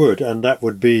 Indeed you would, and that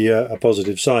would be a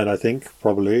positive sign, I think,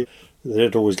 probably. They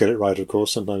don't always get it right, of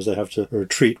course. Sometimes they have to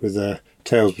retreat with their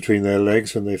tails between their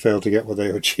legs when they fail to get what they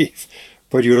achieve.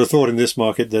 But you would have thought in this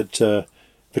market that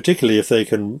particularly if they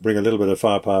can bring a little bit of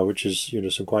firepower, which is,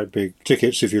 some quite big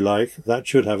tickets, if you like, that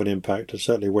should have an impact and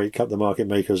certainly wake up the market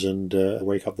makers and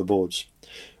wake up the boards.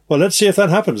 Well, let's see if that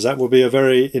happens. That will be a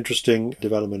very interesting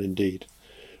development indeed.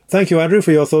 Thank you, Andrew,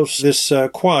 for your thoughts this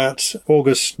quiet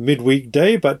August midweek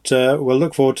day, but we'll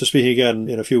look forward to speaking again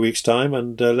in a few weeks' time,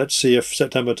 and let's see if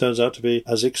September turns out to be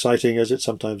as exciting as it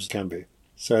sometimes can be.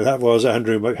 So that was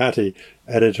Andrew McHattie,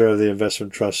 editor of the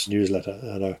Investment Trust newsletter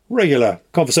and a regular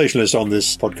conversationalist on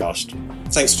this podcast.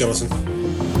 Thanks, Jonathan.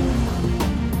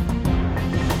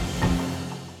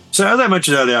 So as I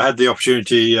mentioned earlier, I had the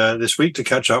opportunity this week to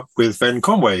catch up with Ben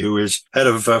Conway, who is head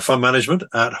of fund management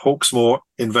at Hawksmoor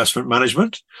Investment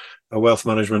Management, a wealth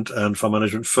management and fund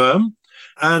management firm.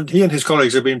 And he and his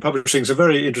colleagues have been publishing some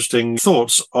very interesting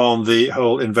thoughts on the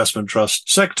whole investment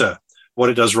trust sector, what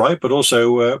it does right, but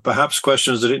also perhaps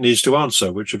questions that it needs to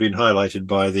answer, which have been highlighted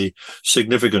by the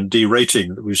significant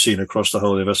derating that we've seen across the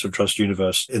whole investment trust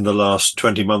universe in the last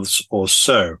 20 months or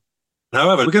so.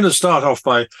 However, we're going to start off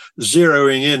by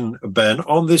zeroing in, Ben,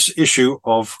 on this issue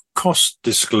of cost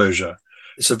disclosure.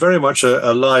 It's very much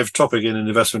a live topic in an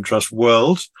investment trust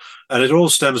world, and it all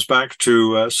stems back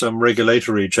to some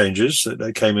regulatory changes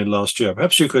that came in last year.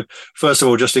 Perhaps you could, first of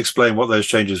all, just explain what those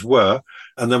changes were,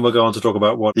 and then we'll go on to talk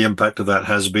about what the impact of that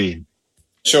has been.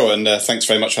 Sure, and thanks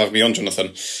very much for having me on,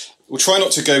 Jonathan. We'll try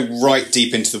not to go right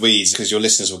deep into the weeds because your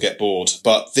listeners will get bored,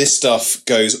 but this stuff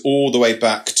goes all the way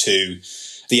back to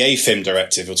the AIFM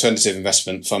directive, Alternative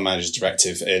Investment Fund Managers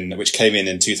Directive, which came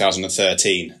in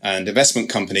 2013. And investment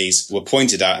companies were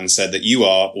pointed at and said that you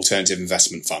are alternative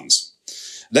investment funds.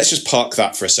 Let's just park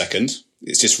that for a second.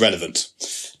 It's just relevant.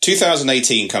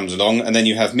 2018 comes along, and then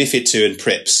you have MiFID II and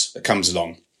PRIPS that comes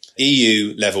along.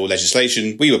 EU level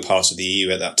legislation. We were part of the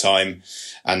EU at that time.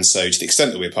 And so to the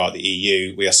extent that we're part of the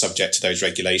EU, we are subject to those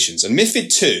regulations. And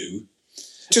MiFID II,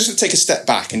 just to take a step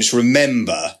back and just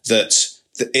remember that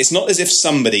it's not as if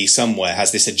somebody somewhere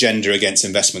has this agenda against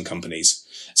investment companies.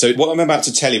 So what I'm about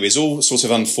to tell you is all sort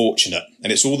of unfortunate,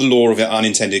 and it's all the law of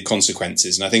unintended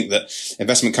consequences. And I think that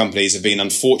investment companies have been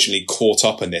unfortunately caught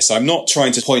up in this. I'm not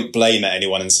trying to point blame at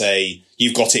anyone and say,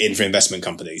 you've got it in for investment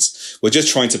companies. We're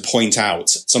just trying to point out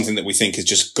something that we think has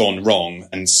just gone wrong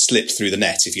and slipped through the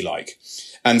net, if you like.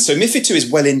 And so MiFID II is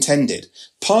well intended.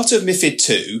 Part of MiFID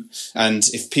II, and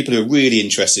if people are really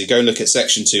interested, go and look at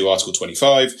Section 2, Article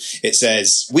 25. It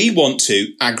says, we want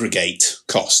to aggregate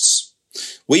costs.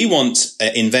 We want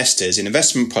investors in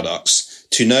investment products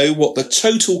to know what the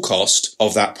total cost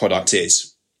of that product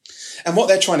is. And what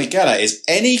they're trying to get at is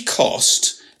any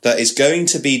cost that is going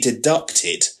to be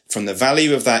deducted from the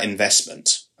value of that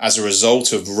investment as a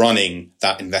result of running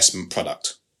that investment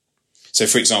product. So,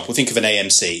 for example, think of an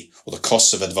AMC or the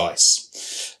costs of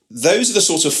advice. Those are the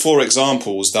sort of 4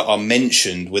 examples that are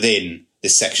mentioned within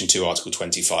this Section 2, Article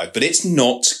 25, but it's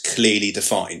not clearly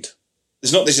defined.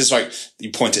 It's not this is like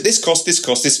you point at this cost,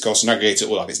 and aggregate it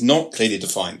all up. It's not clearly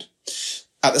defined.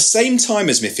 At the same time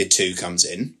as MiFID II comes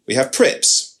in, we have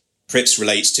PRIPS. PRIPS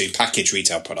relates to packaged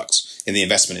retail products in the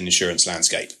investment and insurance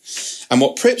landscape. And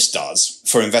what PRIPS does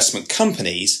for investment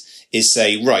companies is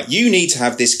say, right, you need to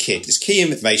have this KID, this key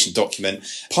information document,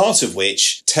 part of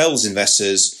which tells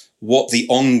investors what the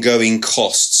ongoing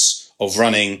costs of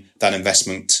running that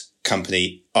investment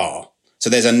company are. So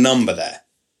there's a number there,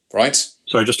 right?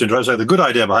 Sorry, just to interrupt. So the good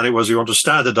idea behind it was you want to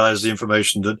standardize the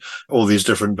information that all these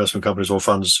different investment companies or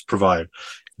funds provide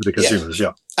to the consumers,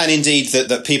 yeah. And indeed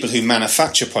that people who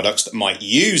manufacture products that might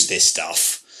use this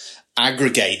stuff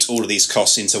aggregate all of these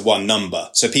costs into one number.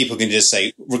 So people can just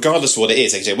say, regardless of what it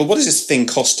is, they can say, well, what does this thing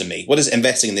cost to me? What does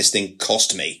investing in this thing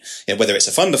cost me? Whether it's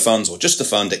a fund of funds or just a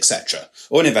fund, etc.,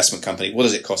 or an investment company, what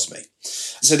does it cost me?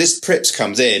 So this PRIPS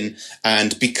comes in,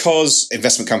 and because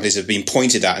investment companies have been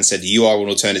pointed at and said, you are an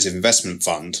alternative investment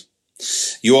fund,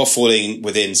 you are falling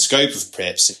within scope of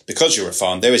PRIPS. Because you're a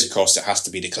fund, there is a cost that has to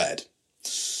be declared.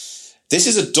 This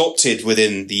is adopted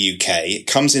within the UK. It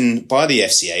comes in by the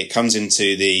FCA. It comes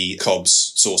into the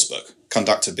COBS sourcebook,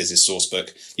 Conduct of Business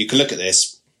sourcebook. You can look at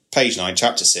this, page 9,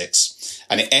 chapter 6,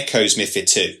 and it echoes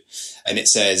MiFID II. And it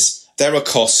says, there are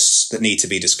costs that need to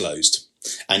be disclosed.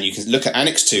 And you can look at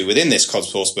Annex 2 within this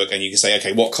COBS sourcebook, and you can say,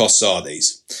 okay, what costs are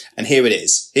these? And here it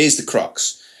is. Here's the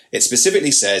crux. It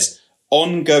specifically says,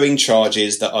 ongoing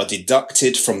charges that are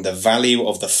deducted from the value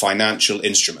of the financial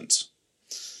instrument.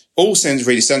 All sounds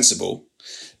really sensible.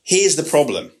 Here's the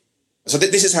problem. So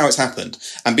this is how it's happened.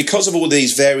 And because of all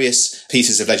these various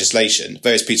pieces of legislation,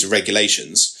 various pieces of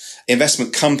regulations,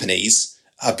 investment companies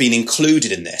have been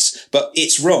included in this. But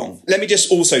it's wrong. Let me just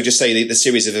say the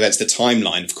series of events, the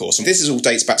timeline, of course. And this all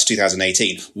dates back to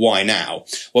 2018. Why now?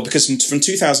 Well, because from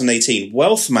 2018,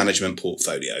 wealth management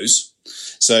portfolios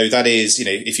So that is,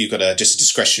 if you've got just a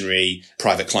discretionary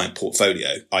private client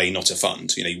portfolio, i.e. not a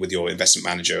fund, with your investment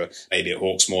manager, maybe at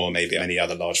Hawksmoor, maybe any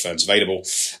other large firms available,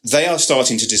 they are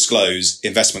starting to disclose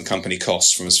investment company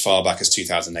costs from as far back as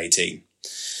 2018.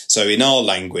 So in our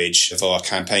language of our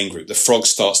campaign group, the frog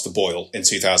starts to boil in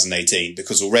 2018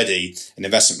 because already an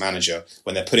investment manager,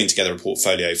 when they're putting together a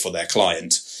portfolio for their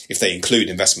client, if they include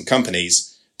investment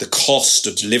companies, the cost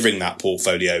of delivering that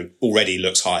portfolio already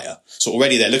looks higher. So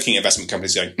already they're looking at investment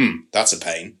companies going, that's a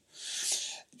pain.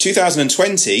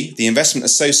 2020, the Investment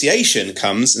Association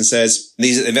comes and says,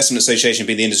 the Investment Association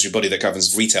being the industry body that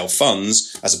governs retail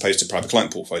funds as opposed to private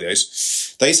client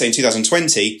portfolios, they say in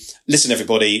 2020, listen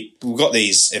everybody, we've got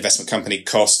these investment company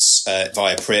costs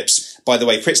via PRIPS. By the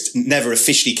way, PRIPS never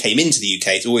officially came into the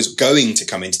UK. It's always going to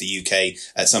come into the UK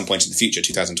at some point in the future,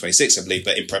 2026, I believe.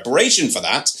 But in preparation for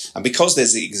that, and because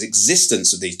there's the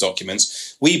existence of these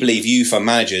documents, we believe you fund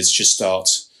managers should start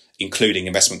including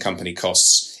investment company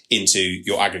costs into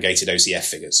your aggregated OCF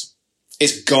figures.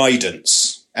 It's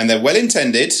guidance, and they're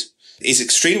well-intended. It's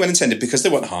extremely well-intended because they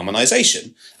want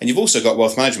harmonisation. And you've also got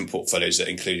wealth management portfolios that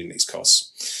are including these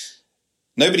costs.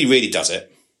 Nobody really does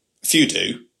it. A few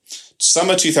do.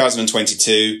 Summer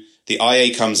 2022, the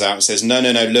IA comes out and says, no,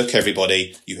 look,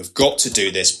 everybody, you have got to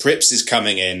do this. PRIPS is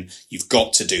coming in. You've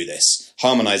got to do this.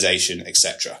 Harmonisation,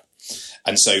 etc.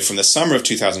 And so from the summer of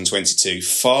 2022,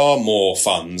 far more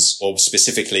funds, or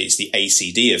specifically it's the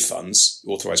ACD of funds,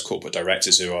 authorised corporate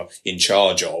directors who are in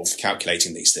charge of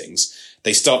calculating these things,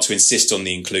 they start to insist on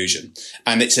the inclusion.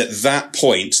 And it's at that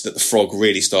point that the frog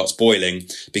really starts boiling,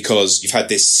 because you've had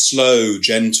this slow,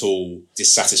 gentle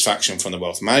dissatisfaction from the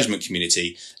wealth management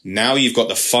community. Now you've got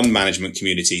the fund management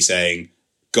community saying,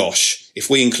 gosh, if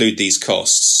we include these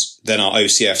costs, then our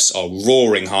OCFs are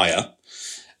roaring higher.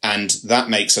 And that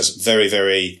makes us very,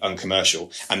 very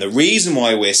uncommercial. And the reason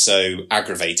why we're so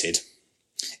aggravated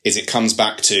is it comes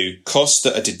back to costs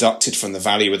that are deducted from the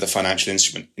value of the financial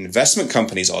instrument. Investment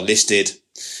companies are listed.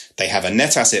 They have a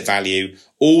net asset value.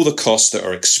 All the costs that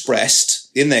are expressed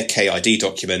in their KID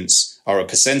documents are a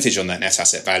percentage on that net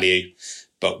asset value.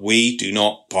 But we do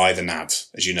not buy the NAV.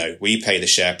 As you know, we pay the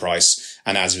share price.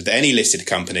 And as with any listed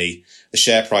company, the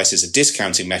share price is a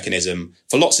discounting mechanism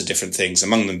for lots of different things,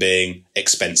 among them being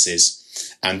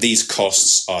expenses. And these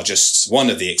costs are just one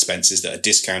of the expenses that are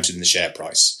discounted in the share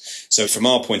price. So from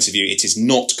our point of view, it is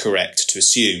not correct to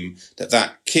assume that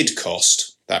that KID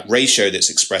cost, that ratio that's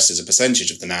expressed as a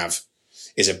percentage of the NAV,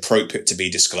 is appropriate to be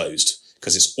disclosed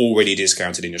because it's already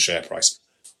discounted in your share price.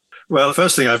 Well, the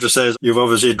first thing I have to say is you've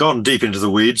obviously gone deep into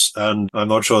the weeds, and I'm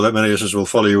not sure that many of us will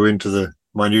follow you into the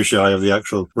minutiae of the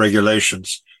actual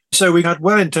regulations. So we had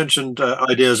well-intentioned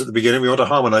ideas at the beginning. We want to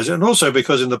harmonise it. And also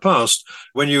because in the past,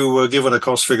 when you were given a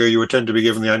cost figure, you would tend to be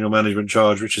given the annual management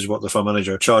charge, which is what the fund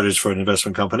manager charges for an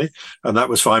investment company. And that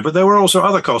was fine. But there were also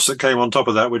other costs that came on top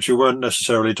of that, which you weren't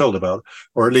necessarily told about,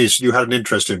 or at least you had an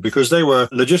interest in, because they were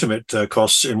legitimate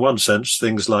costs in one sense,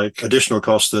 things like additional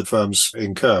costs that firms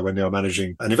incur when they are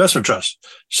managing an investment trust.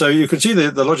 So you can see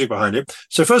the logic behind it.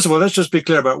 So first of all, let's just be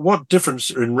clear about what difference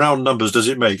in round numbers does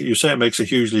it make? You say it makes a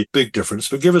hugely big difference,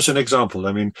 but give us an example.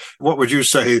 I mean, what would you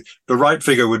say the right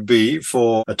figure would be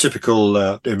for a typical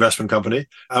investment company?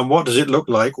 And what does it look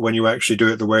like when you actually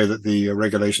do it the way that the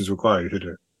regulations require you to do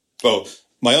it? Well,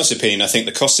 my honest opinion, I think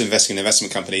the cost of investing in an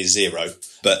investment company is zero,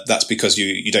 but that's because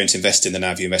you don't invest in the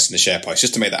NAV, you invest in the share price,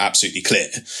 just to make that absolutely clear.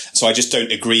 So I just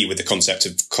don't agree with the concept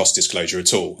of cost disclosure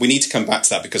at all. We need to come back to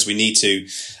that because we need to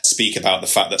speak about the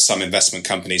fact that some investment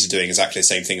companies are doing exactly the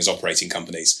same thing as operating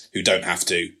companies who don't have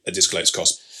to disclose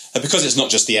cost. Because it's not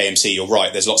just the AMC, you're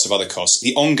right, there's lots of other costs.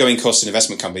 The ongoing cost of an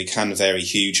investment company can vary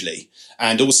hugely.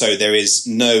 And also there is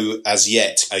no, as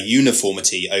yet, a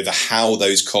uniformity over how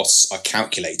those costs are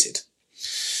calculated.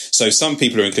 So some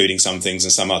people are including some things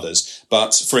and some others.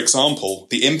 But for example,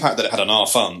 the impact that it had on our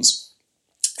funds,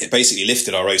 it basically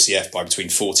lifted our OCF by between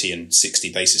 40 and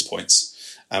 60 basis points.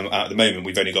 At the moment,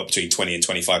 we've only got between 20 and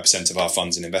 25% of our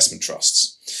funds in investment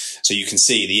trusts. So you can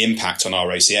see the impact on our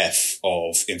OCF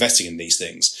of investing in these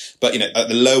things. But, at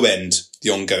the low end,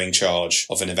 the ongoing charge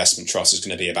of an investment trust is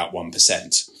going to be about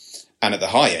 1%. And at the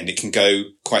high end, it can go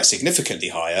quite significantly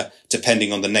higher,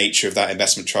 depending on the nature of that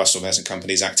investment trust or investment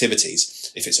company's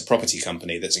activities. If it's a property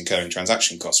company that's incurring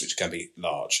transaction costs, which can be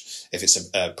large. If it's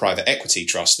a private equity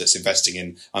trust that's investing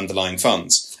in underlying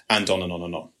funds, and on and on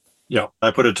and on. Yeah,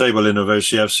 I put a table in of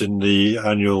OCFs in the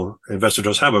annual Investor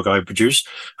Trust Handbook I produced,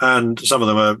 and some of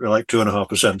them are like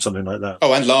 2.5%, something like that.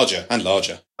 Oh, and larger. And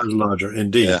larger,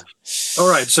 indeed. Yeah. All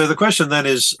right, so the question then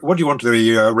is, what do you want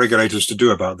the regulators to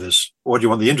do about this? What do you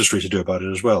want the industry to do about it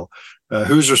as well?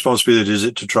 Whose responsibility is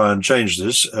it to try and change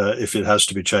this if it has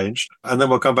to be changed? And then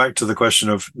we'll come back to the question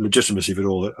of legitimacy of it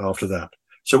all after that.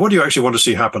 So what do you actually want to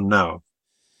see happen now?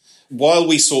 While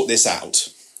we sort this out,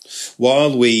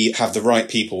 while we have the right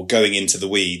people going into the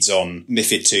weeds on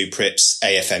MiFID II, PRIPS,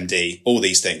 AFMD, all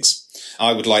these things,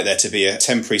 I would like there to be a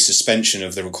temporary suspension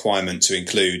of the requirement to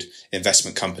include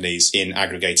investment companies in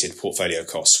aggregated portfolio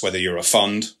costs, whether you're a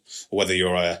fund or whether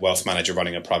you're a wealth manager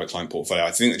running a private client portfolio.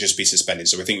 I think that just be suspended.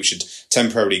 So we think we should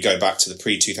temporarily go back to the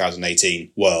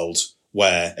pre-2018 world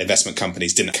where investment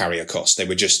companies didn't carry a cost. They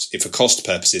were just, for cost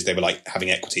purposes, they were like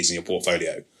having equities in your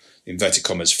portfolio, inverted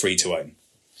commas, free to own.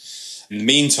 In the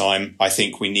meantime, I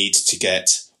think we need to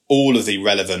get all of the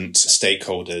relevant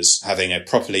stakeholders having a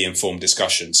properly informed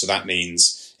discussion. So that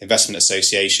means investment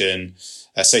association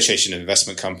of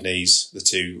investment companies, the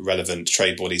two relevant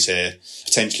trade bodies here,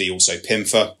 potentially also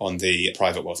PIMFA on the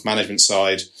private wealth management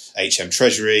side, HM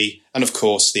Treasury, and of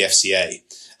course the FCA.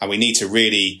 And we need to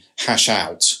really hash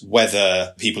out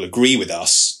whether people agree with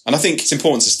us. And I think it's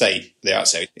important to state the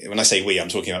outset, when I say we, I'm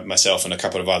talking about myself and a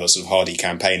couple of other sort of hardy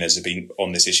campaigners who've been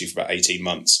on this issue for about 18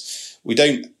 months. We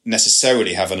don't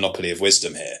necessarily have a monopoly of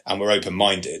wisdom here, and we're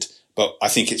open-minded. But I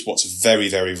think it's what's very,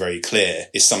 very, very clear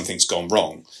is something's gone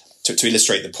wrong. To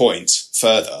illustrate the point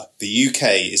further, the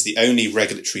UK is the only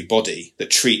regulatory body that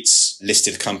treats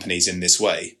listed companies in this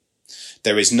way.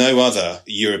 There is no other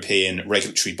European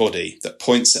regulatory body that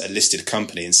points at a listed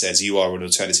company and says you are an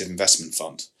alternative investment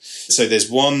fund. So there's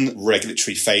one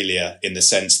regulatory failure in the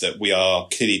sense that we are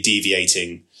clearly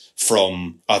deviating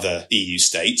from other EU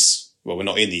states. Well, we're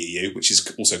not in the EU, which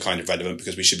is also kind of relevant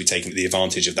because we should be taking the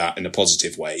advantage of that in a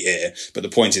positive way here. But the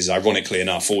point is, ironically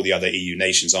enough, all the other EU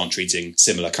nations aren't treating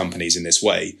similar companies in this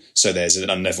way. So there's an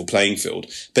unlevel playing field.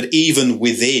 But even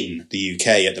within the UK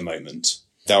at the moment,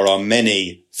 there are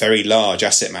many very large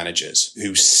asset managers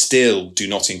who still do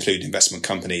not include investment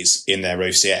companies in their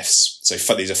OCFs.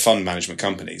 So these are fund management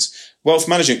companies. Wealth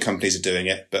management companies are doing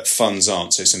it, but funds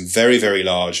aren't. So some very, very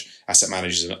large asset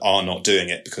managers are not doing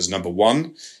it because, number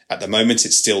one, at the moment,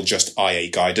 it's still just IA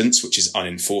guidance, which is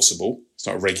unenforceable. It's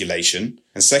not a regulation.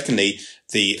 And secondly,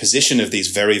 the position of these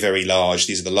very, very large,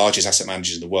 these are the largest asset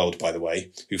managers in the world, by the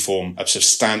way, who form a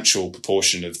substantial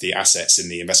proportion of the assets in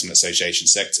the investment association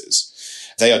sectors.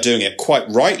 They are doing it quite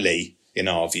rightly, in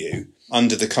our view,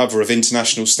 under the cover of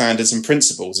international standards and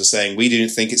principles of saying we don't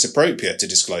think it's appropriate to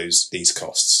disclose these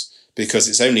costs because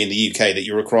it's only in the UK that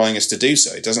you're requiring us to do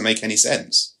so. It doesn't make any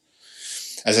sense.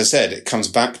 As I said, it comes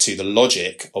back to the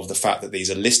logic of the fact that these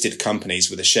are listed companies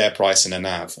with a share price and a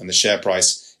NAV, and the share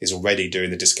price is already doing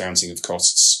the discounting of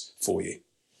costs for you.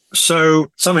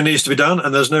 So something needs to be done,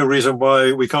 and there's no reason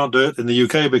why we can't do it in the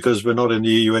UK because we're not in the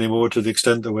EU anymore to the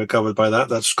extent that we're covered by that.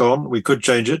 That's gone. We could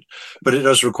change it, but it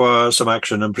does require some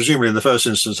action, and presumably in the first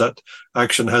instance, that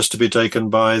action has to be taken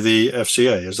by the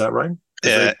FCA. Is that right?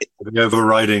 The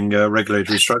overriding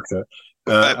regulatory structure,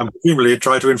 and presumably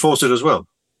try to enforce it as well.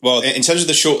 Well, in terms of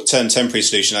the short-term temporary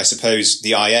solution, I suppose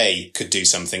the IA could do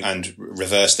something and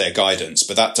reverse their guidance,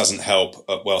 but that doesn't help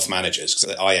wealth managers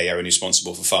because the IA are only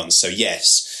responsible for funds. So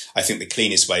yes, I think the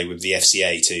cleanest way would be the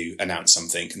FCA to announce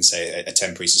something and say a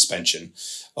temporary suspension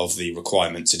of the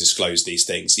requirement to disclose these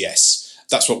things. Yes,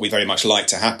 that's what we very much like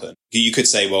to happen. You could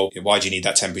say, well, why do you need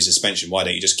that temporary suspension? Why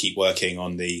don't you just keep working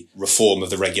on the reform of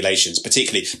the regulations,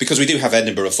 particularly because we do have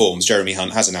Edinburgh reforms. Jeremy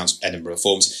Hunt has announced Edinburgh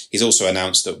reforms. He's also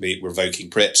announced that we're revoking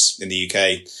PRIPS in the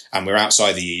UK, and we're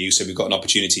outside the EU, so we've got an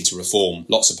opportunity to reform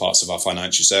lots of parts of our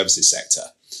financial services sector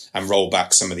and roll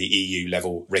back some of the EU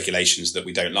level regulations that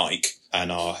we don't like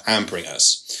and are hampering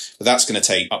us. But that's going to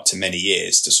take up to many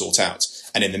years to sort out.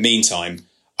 And in the meantime,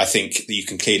 I think that you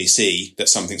can clearly see that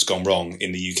something's gone wrong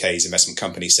in the UK's investment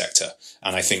company sector.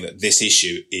 And I think that this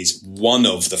issue is one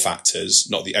of the factors,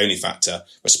 not the only factor,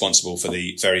 responsible for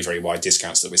the very, very wide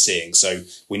discounts that we're seeing. So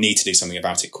we need to do something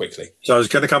about it quickly. So I was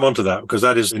going to come on to that because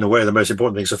that is, in a way, the most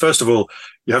important thing. So first of all,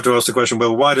 you have to ask the question,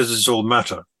 well, why does this all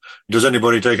matter? Does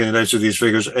anybody take any notice of these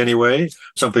figures anyway?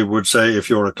 Some people would say,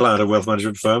 if you're a client of a wealth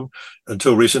management firm,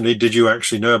 until recently, did you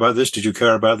actually know about this? Did you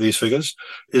care about these figures?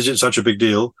 Is it such a big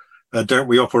deal? Don't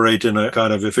we operate in a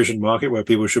kind of efficient market where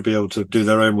people should be able to do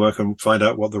their own work and find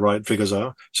out what the right figures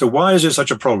are? So why is it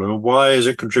such a problem? And why is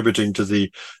it contributing to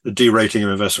the derating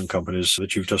of investment companies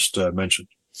that you've just mentioned?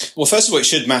 Well, first of all, it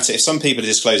should matter. If some people are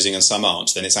disclosing and some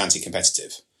aren't, then it's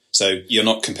anti-competitive. So you're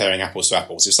not comparing apples to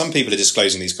apples. If some people are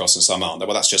disclosing these costs and some aren't,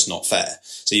 well, that's just not fair.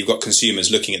 So you've got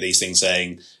consumers looking at these things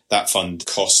saying that fund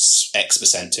costs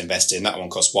X% to invest in, that one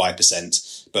costs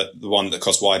Y%. but the one that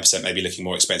costs Y% may be looking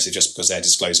more expensive just because they're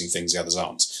disclosing things the others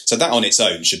aren't. So that on its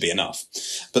own should be enough.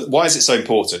 But why is it so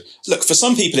important? Look, for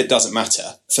some people, it doesn't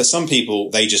matter. For some people,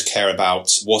 they just care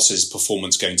about what is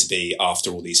performance going to be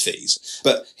after all these fees.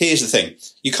 But here's the thing.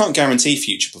 You can't guarantee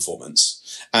future performance.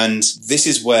 And this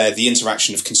is where the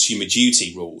interaction of consumer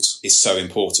duty rules is so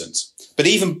important. But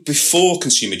even before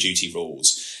consumer duty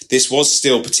rules, this was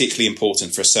still particularly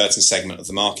important for a certain segment of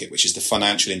the market, which is the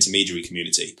financial intermediary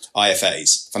community,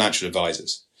 IFAs, financial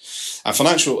advisors. And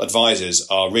financial advisors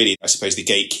are really, I suppose, the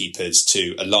gatekeepers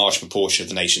to a large proportion of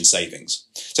the nation's savings.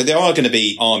 So there are going to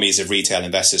be armies of retail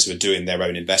investors who are doing their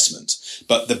own investment.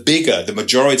 But the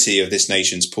majority of this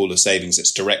nation's pool of savings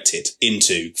that's directed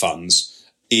into funds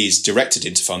is directed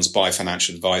into funds by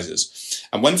financial advisors.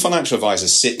 And when financial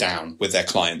advisors sit down with their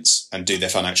clients and do their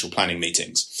financial planning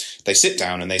meetings, they sit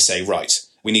down and they say, right,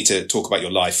 we need to talk about your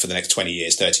life for the next 20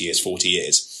 years, 30 years, 40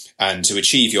 years. And to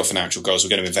achieve your financial goals, we're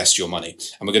going to invest your money.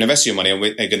 And we're going to invest your money and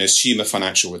we're going to assume a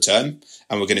financial return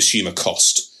and we're going to assume a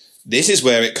cost. This is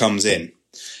where it comes in.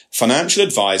 Financial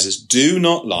advisors do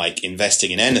not like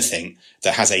investing in anything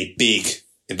that has a big,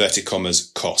 inverted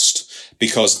commas, cost,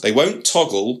 because they won't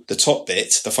toggle the top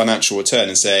bit, the financial return,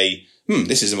 and say,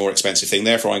 this is a more expensive thing,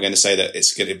 therefore I'm going to say that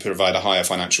it's going to provide a higher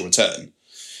financial return.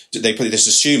 They just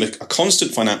assume a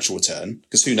constant financial return,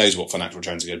 because who knows what financial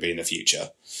returns are going to be in the future.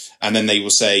 And then they will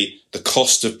say the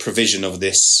cost of provision of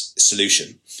this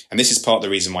solution. And this is part of the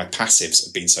reason why passives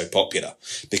have been so popular,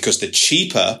 because the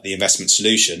cheaper the investment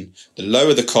solution, the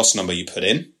lower the cost number you put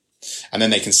in. And then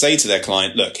they can say to their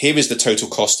client, look, here is the total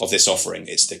cost of this offering.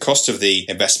 It's the cost of the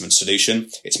investment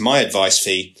solution, it's my advice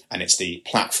fee, and it's the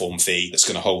platform fee that's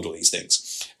going to hold all these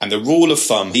things. And the rule of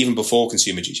thumb, even before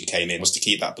consumer duty came in, was to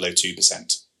keep that below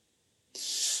 2%.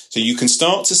 So you can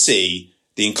start to see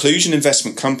the inclusion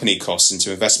investment company costs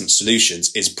into investment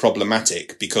solutions is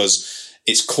problematic because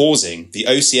it's causing the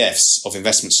OCFs of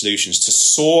investment solutions to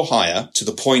soar higher to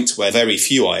the point where very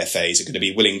few IFAs are going to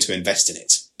be willing to invest in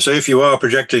it. So if you are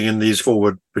projecting in these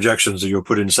forward projections that you'll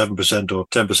put in 7% or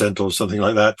 10% or something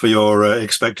like that for your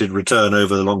expected return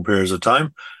over the long periods of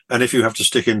time, and if you have to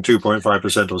stick in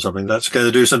 2.5% or something, that's going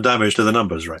to do some damage to the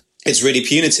numbers, right? It's really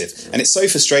punitive. And it's so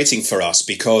frustrating for us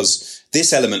because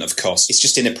this element of cost is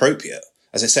just inappropriate.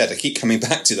 As I said, I keep coming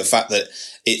back to the fact that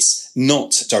it's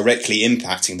not directly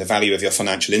impacting the value of your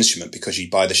financial instrument because you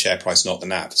buy the share price, not the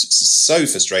NAV. It's so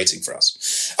frustrating for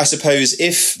us. I suppose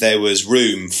if there was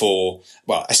room for,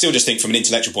 well, I still just think from an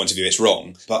intellectual point of view, it's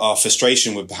wrong, but our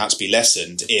frustration would perhaps be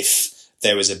lessened if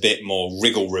there was a bit more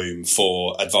wriggle room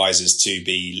for advisors to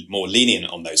be more lenient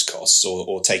on those costs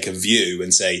or take a view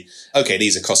and say, okay,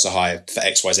 these are costs are higher for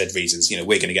X, Y, Z reasons. We're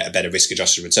going to get a better risk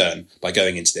adjusted return by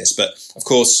going into this. But of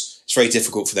course, it's very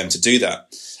difficult for them to do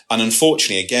that. And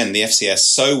unfortunately, again, the FCA is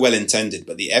so well intended,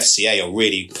 but the FCA are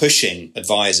really pushing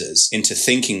advisors into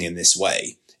thinking in this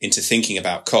way, into thinking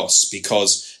about costs,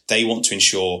 because they want to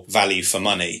ensure value for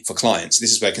money for clients.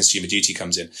 This is where consumer duty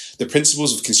comes in. The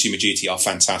principles of consumer duty are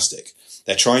fantastic.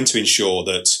 They're trying to ensure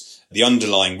that the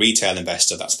underlying retail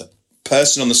investor, that's the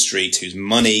person on the street whose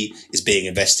money is being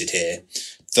invested here,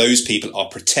 those people are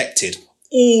protected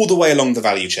all the way along the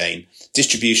value chain,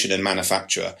 distribution and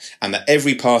manufacturer, and that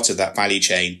every part of that value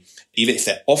chain, even if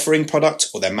they're offering product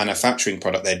or they're manufacturing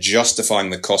product, they're justifying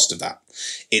the cost of that.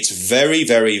 It's very,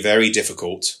 very, very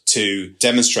difficult to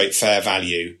demonstrate fair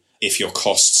value if your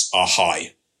costs are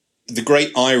high. The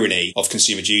great irony of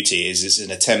consumer duty is it's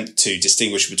an attempt to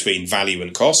distinguish between value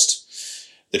and cost.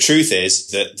 The truth is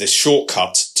that the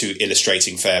shortcut to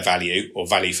illustrating fair value or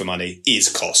value for money is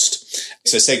cost.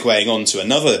 So segueing on to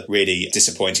another really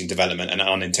disappointing development and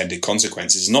unintended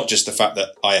consequences is not just the fact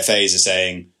that IFAs are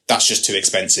saying, that's just too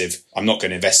expensive, I'm not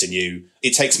going to invest in you.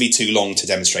 It takes me too long to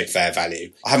demonstrate fair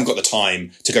value. I haven't got the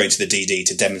time to go into the DD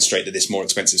to demonstrate that this more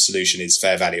expensive solution is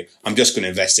fair value. I'm just going to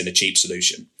invest in a cheap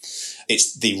solution.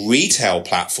 It's the retail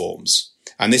platforms.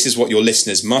 And this is what your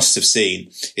listeners must have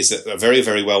seen, is that a very,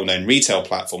 very well-known retail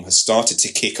platform has started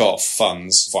to kick off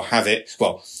funds for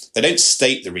well, they don't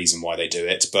state the reason why they do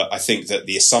it, but I think that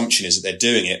the assumption is that they're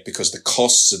doing it because the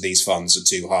costs of these funds are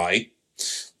too high.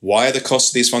 Why are the costs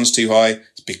of these funds too high?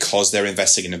 It's because they're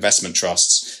investing in investment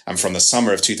trusts. And from the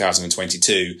summer of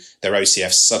 2022, their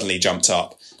OCF suddenly jumped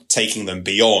up, taking them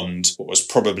beyond what was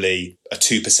probably a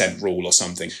 2% rule or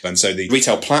something. And so the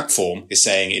retail platform is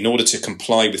saying, in order to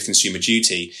comply with consumer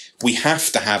duty, we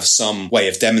have to have some way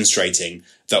of demonstrating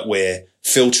that we're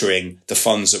filtering the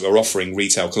funds that we're offering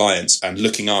retail clients and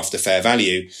looking after fair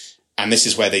value. And this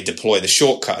is where they deploy the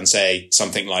shortcut and say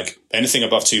something like anything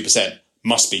above 2%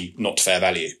 must be not fair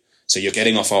value. So you're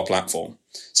getting off our platform.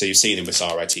 So you've seen it with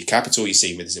RIT Capital, you've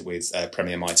seen it with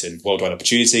Premier Miton Worldwide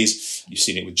Opportunities, you've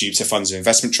seen it with Jupiter Funds and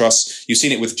Investment Trusts, you've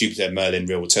seen it with Jupiter Merlin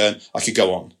Real Return. I could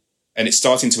go on. And it's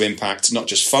starting to impact not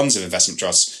just funds of investment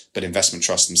trusts, but investment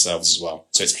trusts themselves as well.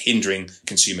 So it's hindering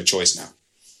consumer choice now.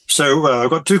 So I've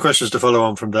got two questions to follow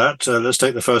on from that. Let's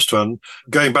take the first one.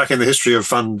 Going back in the history of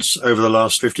funds over the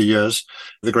last 50 years,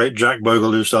 the great Jack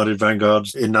Bogle, who started Vanguard,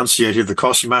 enunciated the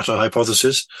cost matter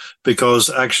hypothesis, because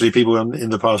actually people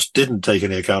in the past didn't take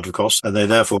any account of costs, and they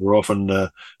therefore were often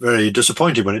very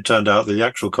disappointed when it turned out that the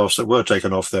actual costs that were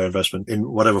taken off their investment,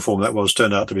 in whatever form that was,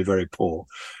 turned out to be very poor.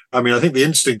 I mean, I think the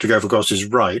instinct to go for cost is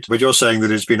right, but you're saying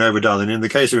that it's been overdone. And in the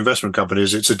case of investment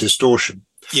companies, it's a distortion.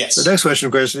 Yes. The next question,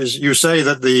 of course, is you say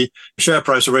that the share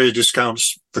price already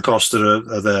discounts the costs that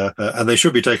are there, and they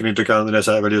should be taken into account in the net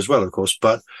asset value as well, of course.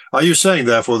 But are you saying,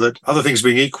 therefore, that other things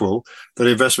being equal, that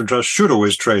investment trusts should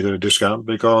always trade at a discount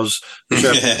because the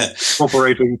share price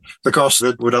incorporating the costs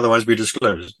that would otherwise be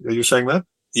disclosed? Are you saying that?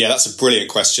 Yeah, that's a brilliant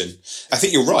question. I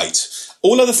think you're right.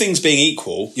 All other things being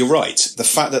equal, you're right. The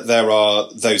fact that there are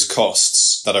those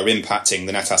costs that are impacting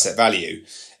the net asset value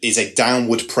is a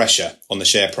downward pressure on the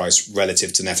share price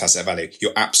relative to net asset value.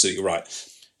 You're absolutely right.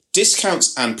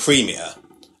 Discounts and premia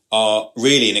are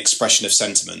really an expression of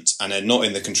sentiment and are not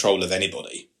in the control of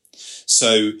anybody.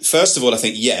 So first of all, I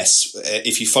think, yes,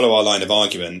 if you follow our line of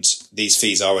argument, these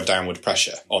fees are a downward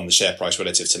pressure on the share price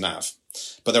relative to NAV.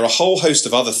 But there are a whole host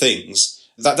of other things.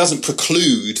 That doesn't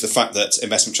preclude the fact that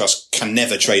investment trusts can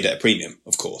never trade at a premium,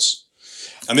 of course.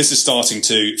 And this is starting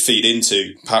to feed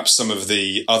into perhaps some of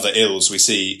the other ills we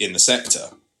see in the sector,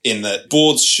 in that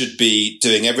boards should be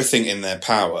doing everything in their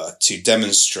power to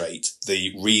demonstrate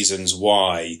the reasons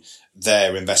why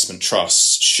their investment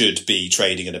trusts should be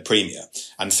trading at a premium.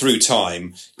 And through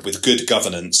time, with good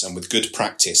governance and with good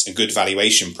practice and good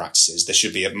valuation practices, there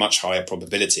should be a much higher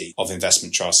probability of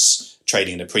investment trusts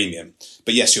trading at a premium.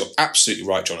 But yes, you're absolutely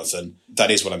right, Jonathan.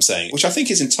 That is what I'm saying, which I think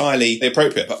is entirely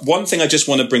appropriate. But one thing I just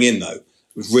want to bring in, though,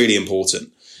 really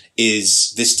important,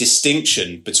 is this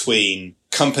distinction between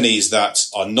companies that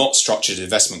are not structured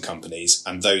investment companies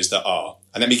and those that are.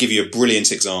 And let me give you a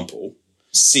brilliant example.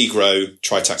 Segro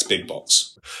Tritax Big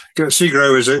Box.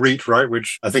 Segro is a REIT, right,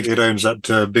 which I think it owns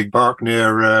that big park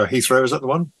near Heathrow. Is that the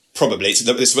one? Probably.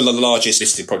 It's one of the largest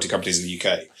listed property companies in the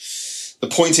UK. The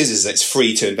point is that it's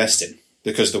free to invest in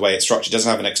because the way it's structured, it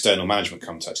doesn't have an external management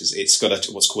contract. It's got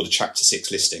what's called a Chapter 6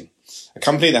 listing. A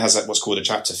company that has what's called a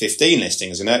Chapter 15 listing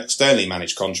is an externally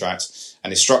managed contract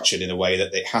and is structured in a way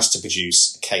that it has to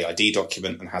produce a KID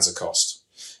document and has a cost.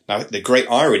 Now, the great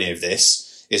irony of this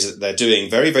is that they're doing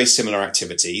very, very similar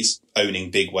activities,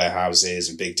 owning big warehouses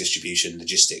and big distribution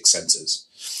logistics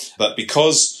centres. But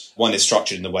because one is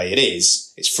structured in the way it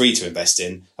is, it's free to invest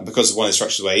in. And because one is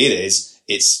structured the way it is,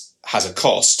 it has a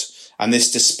cost. And this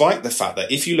despite the fact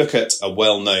that if you look at a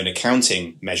well-known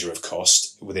accounting measure of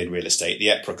cost within real estate, the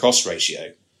EPRA cost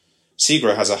ratio,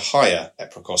 Segro has a higher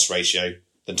EPRA cost ratio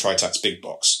than Tritax Big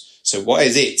Box. So why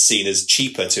is it seen as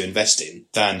cheaper to invest in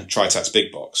than Tritax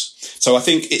Big Box? So I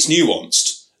think it's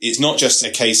nuanced. It's not just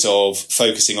a case of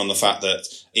focusing on the fact that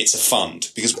it's a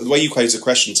fund, because the way you posed the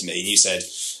question to me, you said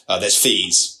there's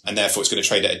fees and therefore it's going to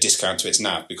trade at a discount to its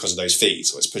NAV because of those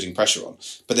fees, or it's putting pressure on.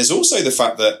 But there's also the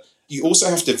fact that you also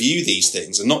have to view these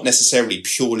things and not necessarily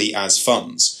purely as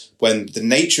funds when the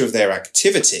nature of their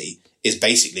activity is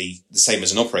basically the same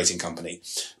as an operating company.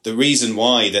 The reason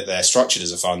why that they're structured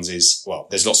as a fund is, well,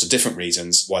 there's lots of different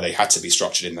reasons why they had to be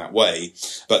structured in that way.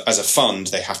 But as a fund,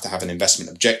 they have to have an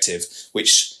investment objective,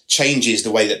 which changes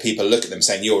the way that people look at them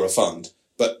saying you're a fund.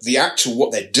 But the actual,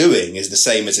 what they're doing is the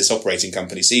same as this operating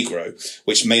company, Segro,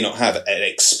 which may not have an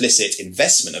explicit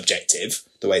investment objective,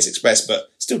 the way it's expressed,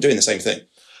 but still doing the same thing.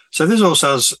 So this all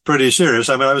sounds pretty serious.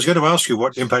 I mean, I was going to ask you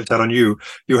what impact that on you.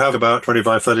 You have about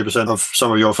 25-30% of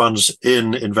some of your funds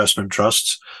in investment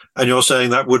trusts, and you're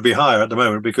saying that would be higher at the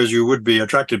moment because you would be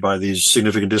attracted by these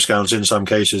significant discounts in some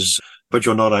cases, but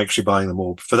you're not actually buying them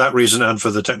all. For that reason and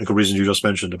for the technical reason you just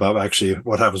mentioned about actually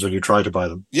what happens when you try to buy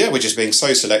them. Yeah, we're just being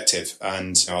so selective,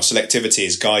 and our selectivity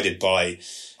is guided by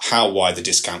how wide the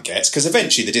discount gets, because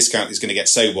eventually the discount is going to get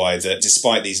so wide that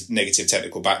despite these negative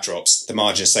technical backdrops, the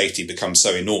margin of safety becomes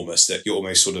so enormous that you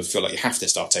almost sort of feel like you have to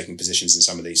start taking positions in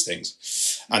some of these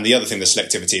things. And the other thing the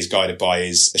selectivity is guided by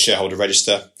is the shareholder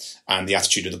register and the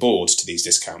attitude of the board to these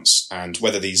discounts, and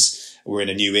whether these we're in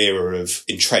a new era of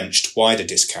entrenched wider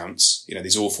discounts,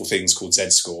 these awful things called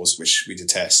Z-scores, which we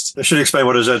detest. I should explain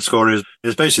what a Z-score is.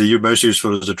 It's basically most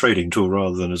useful as a trading tool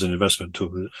rather than as an investment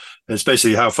tool. It's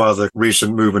basically how far the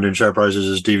recent movement in share prices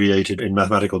has deviated in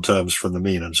mathematical terms from the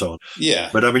mean and so on.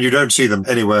 Yeah. But you don't see them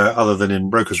anywhere other than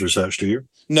in brokers' research, do you?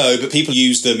 No, but people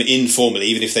use them informally,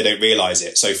 even if they don't realise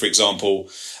it. So, for example,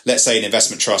 let's say an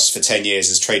investment trust for 10 years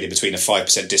has traded between a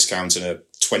 5% discount and a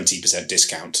 20%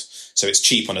 discount. So it's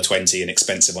cheap on a 20 and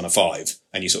expensive on a 5,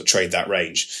 and you sort of trade that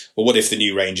range. Well, what if the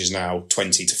new range is now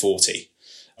 20 to 40?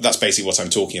 That's basically what I'm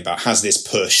talking about. Has this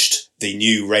pushed the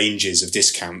new ranges of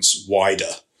discounts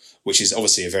wider, which is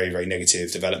obviously a very, very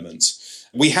negative development?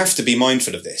 We have to be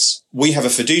mindful of this. We have a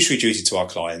fiduciary duty to our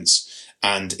clients,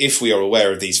 and if we are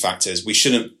aware of these factors, we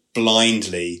shouldn't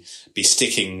blindly be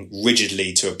sticking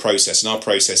rigidly to a process. And our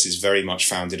process is very much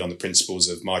founded on the principles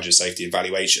of margin of safety and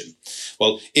valuation.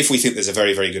 Well, if we think there's a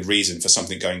very, very good reason for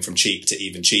something going from cheap to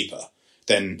even cheaper,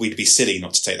 then we'd be silly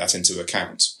not to take that into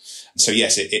account. So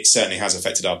yes, it certainly has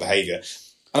affected our behaviour.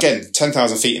 Again,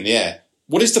 10,000 feet in the air.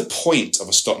 What is the point of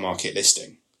a stock market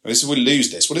listing? We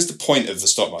lose this. What is the point of the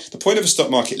stock market? The point of a stock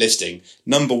market listing,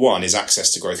 number one, is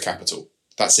access to growth capital.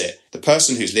 That's it. The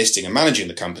person who's listing and managing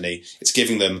the company, it's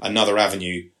giving them another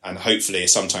avenue and hopefully a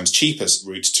sometimes cheaper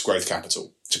route to growth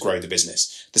capital to grow the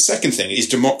business. The second thing is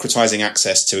democratizing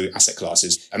access to asset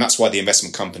classes. And that's why the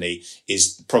investment company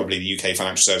is probably the UK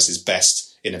financial services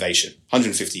best innovation.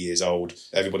 150 years old.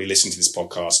 Everybody listening to this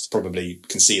podcast probably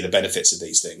can see the benefits of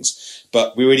these things.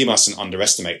 But we really mustn't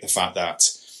underestimate the fact that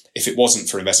if it wasn't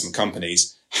for investment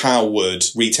companies, how would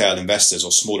retail investors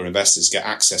or smaller investors get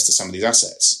access to some of these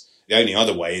assets? The only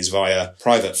other way is via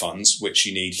private funds, which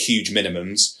you need huge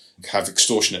minimums, have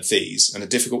extortionate fees, and are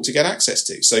difficult to get access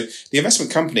to. So the investment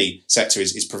company sector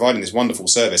is providing this wonderful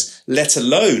service, let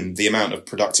alone the amount of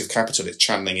productive capital it's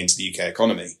channeling into the UK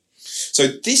economy. So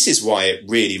this is why it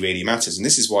really, really matters, and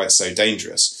this is why it's so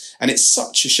dangerous. And it's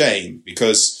such a shame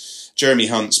because Jeremy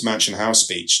Hunt's Mansion House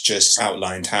speech just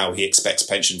outlined how he expects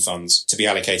pension funds to be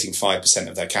allocating 5%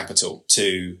 of their capital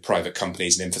to private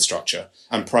companies and infrastructure.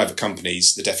 And private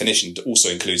companies, the definition also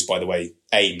includes, by the way,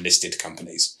 AIM-listed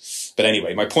companies. But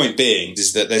anyway, my point being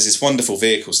is that there's this wonderful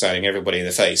vehicle staring everybody in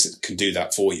the face that can do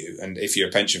that for you. And if you're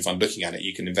a pension fund looking at it,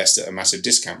 you can invest at a massive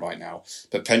discount right now.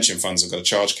 But pension funds have got a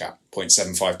charge cap,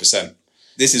 0.75%.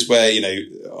 This is where,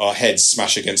 our heads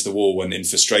smash against the wall when in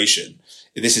frustration.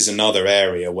 This is another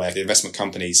area where the investment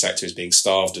company sector is being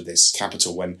starved of this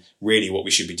capital when really what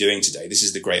we should be doing today, this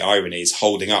is the great irony, is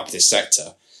holding up this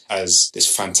sector as this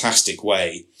fantastic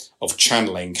way of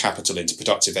channeling capital into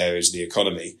productive areas of the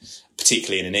economy,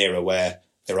 particularly in an era where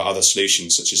there are other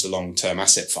solutions such as the long-term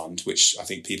asset fund, which I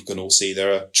think people can all see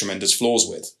there are tremendous flaws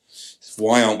with.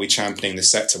 Why aren't we championing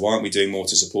this sector? Why aren't we doing more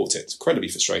to support it? It's incredibly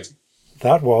frustrating.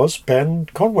 That was Ben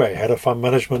Conway, Head of Fund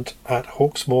Management at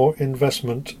Hawksmoor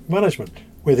Investment Management,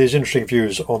 with his interesting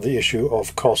views on the issue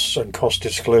of costs and cost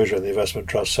disclosure in the investment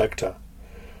trust sector.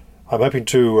 I'm hoping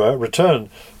to return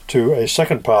to a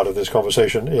second part of this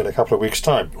conversation in a couple of weeks'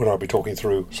 time, when I'll be talking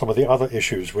through some of the other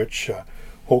issues which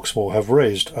Hawksmoor have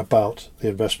raised about the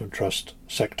investment trust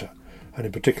sector, and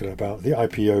in particular about the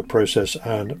IPO process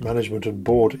and management and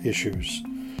board issues.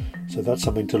 So that's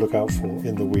something to look out for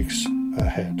in the weeks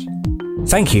ahead.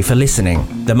 Thank you for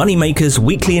listening. The Moneymakers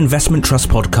Weekly Investment Trust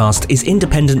podcast is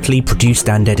independently produced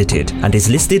and edited and is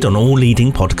listed on all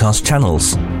leading podcast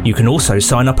channels. You can also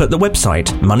sign up at the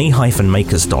website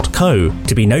money-makers.co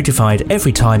to be notified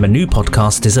every time a new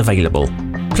podcast is available.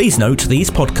 Please note these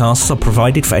podcasts are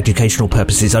provided for educational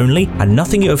purposes only, and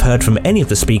nothing you have heard from any of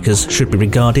the speakers should be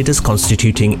regarded as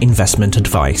constituting investment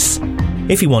advice.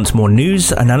 If you want more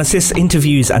news, analysis,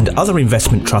 interviews and other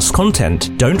investment trust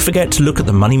content, don't forget to look at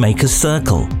the Moneymakers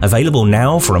Circle, available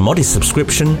now for a modest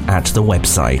subscription at the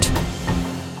website.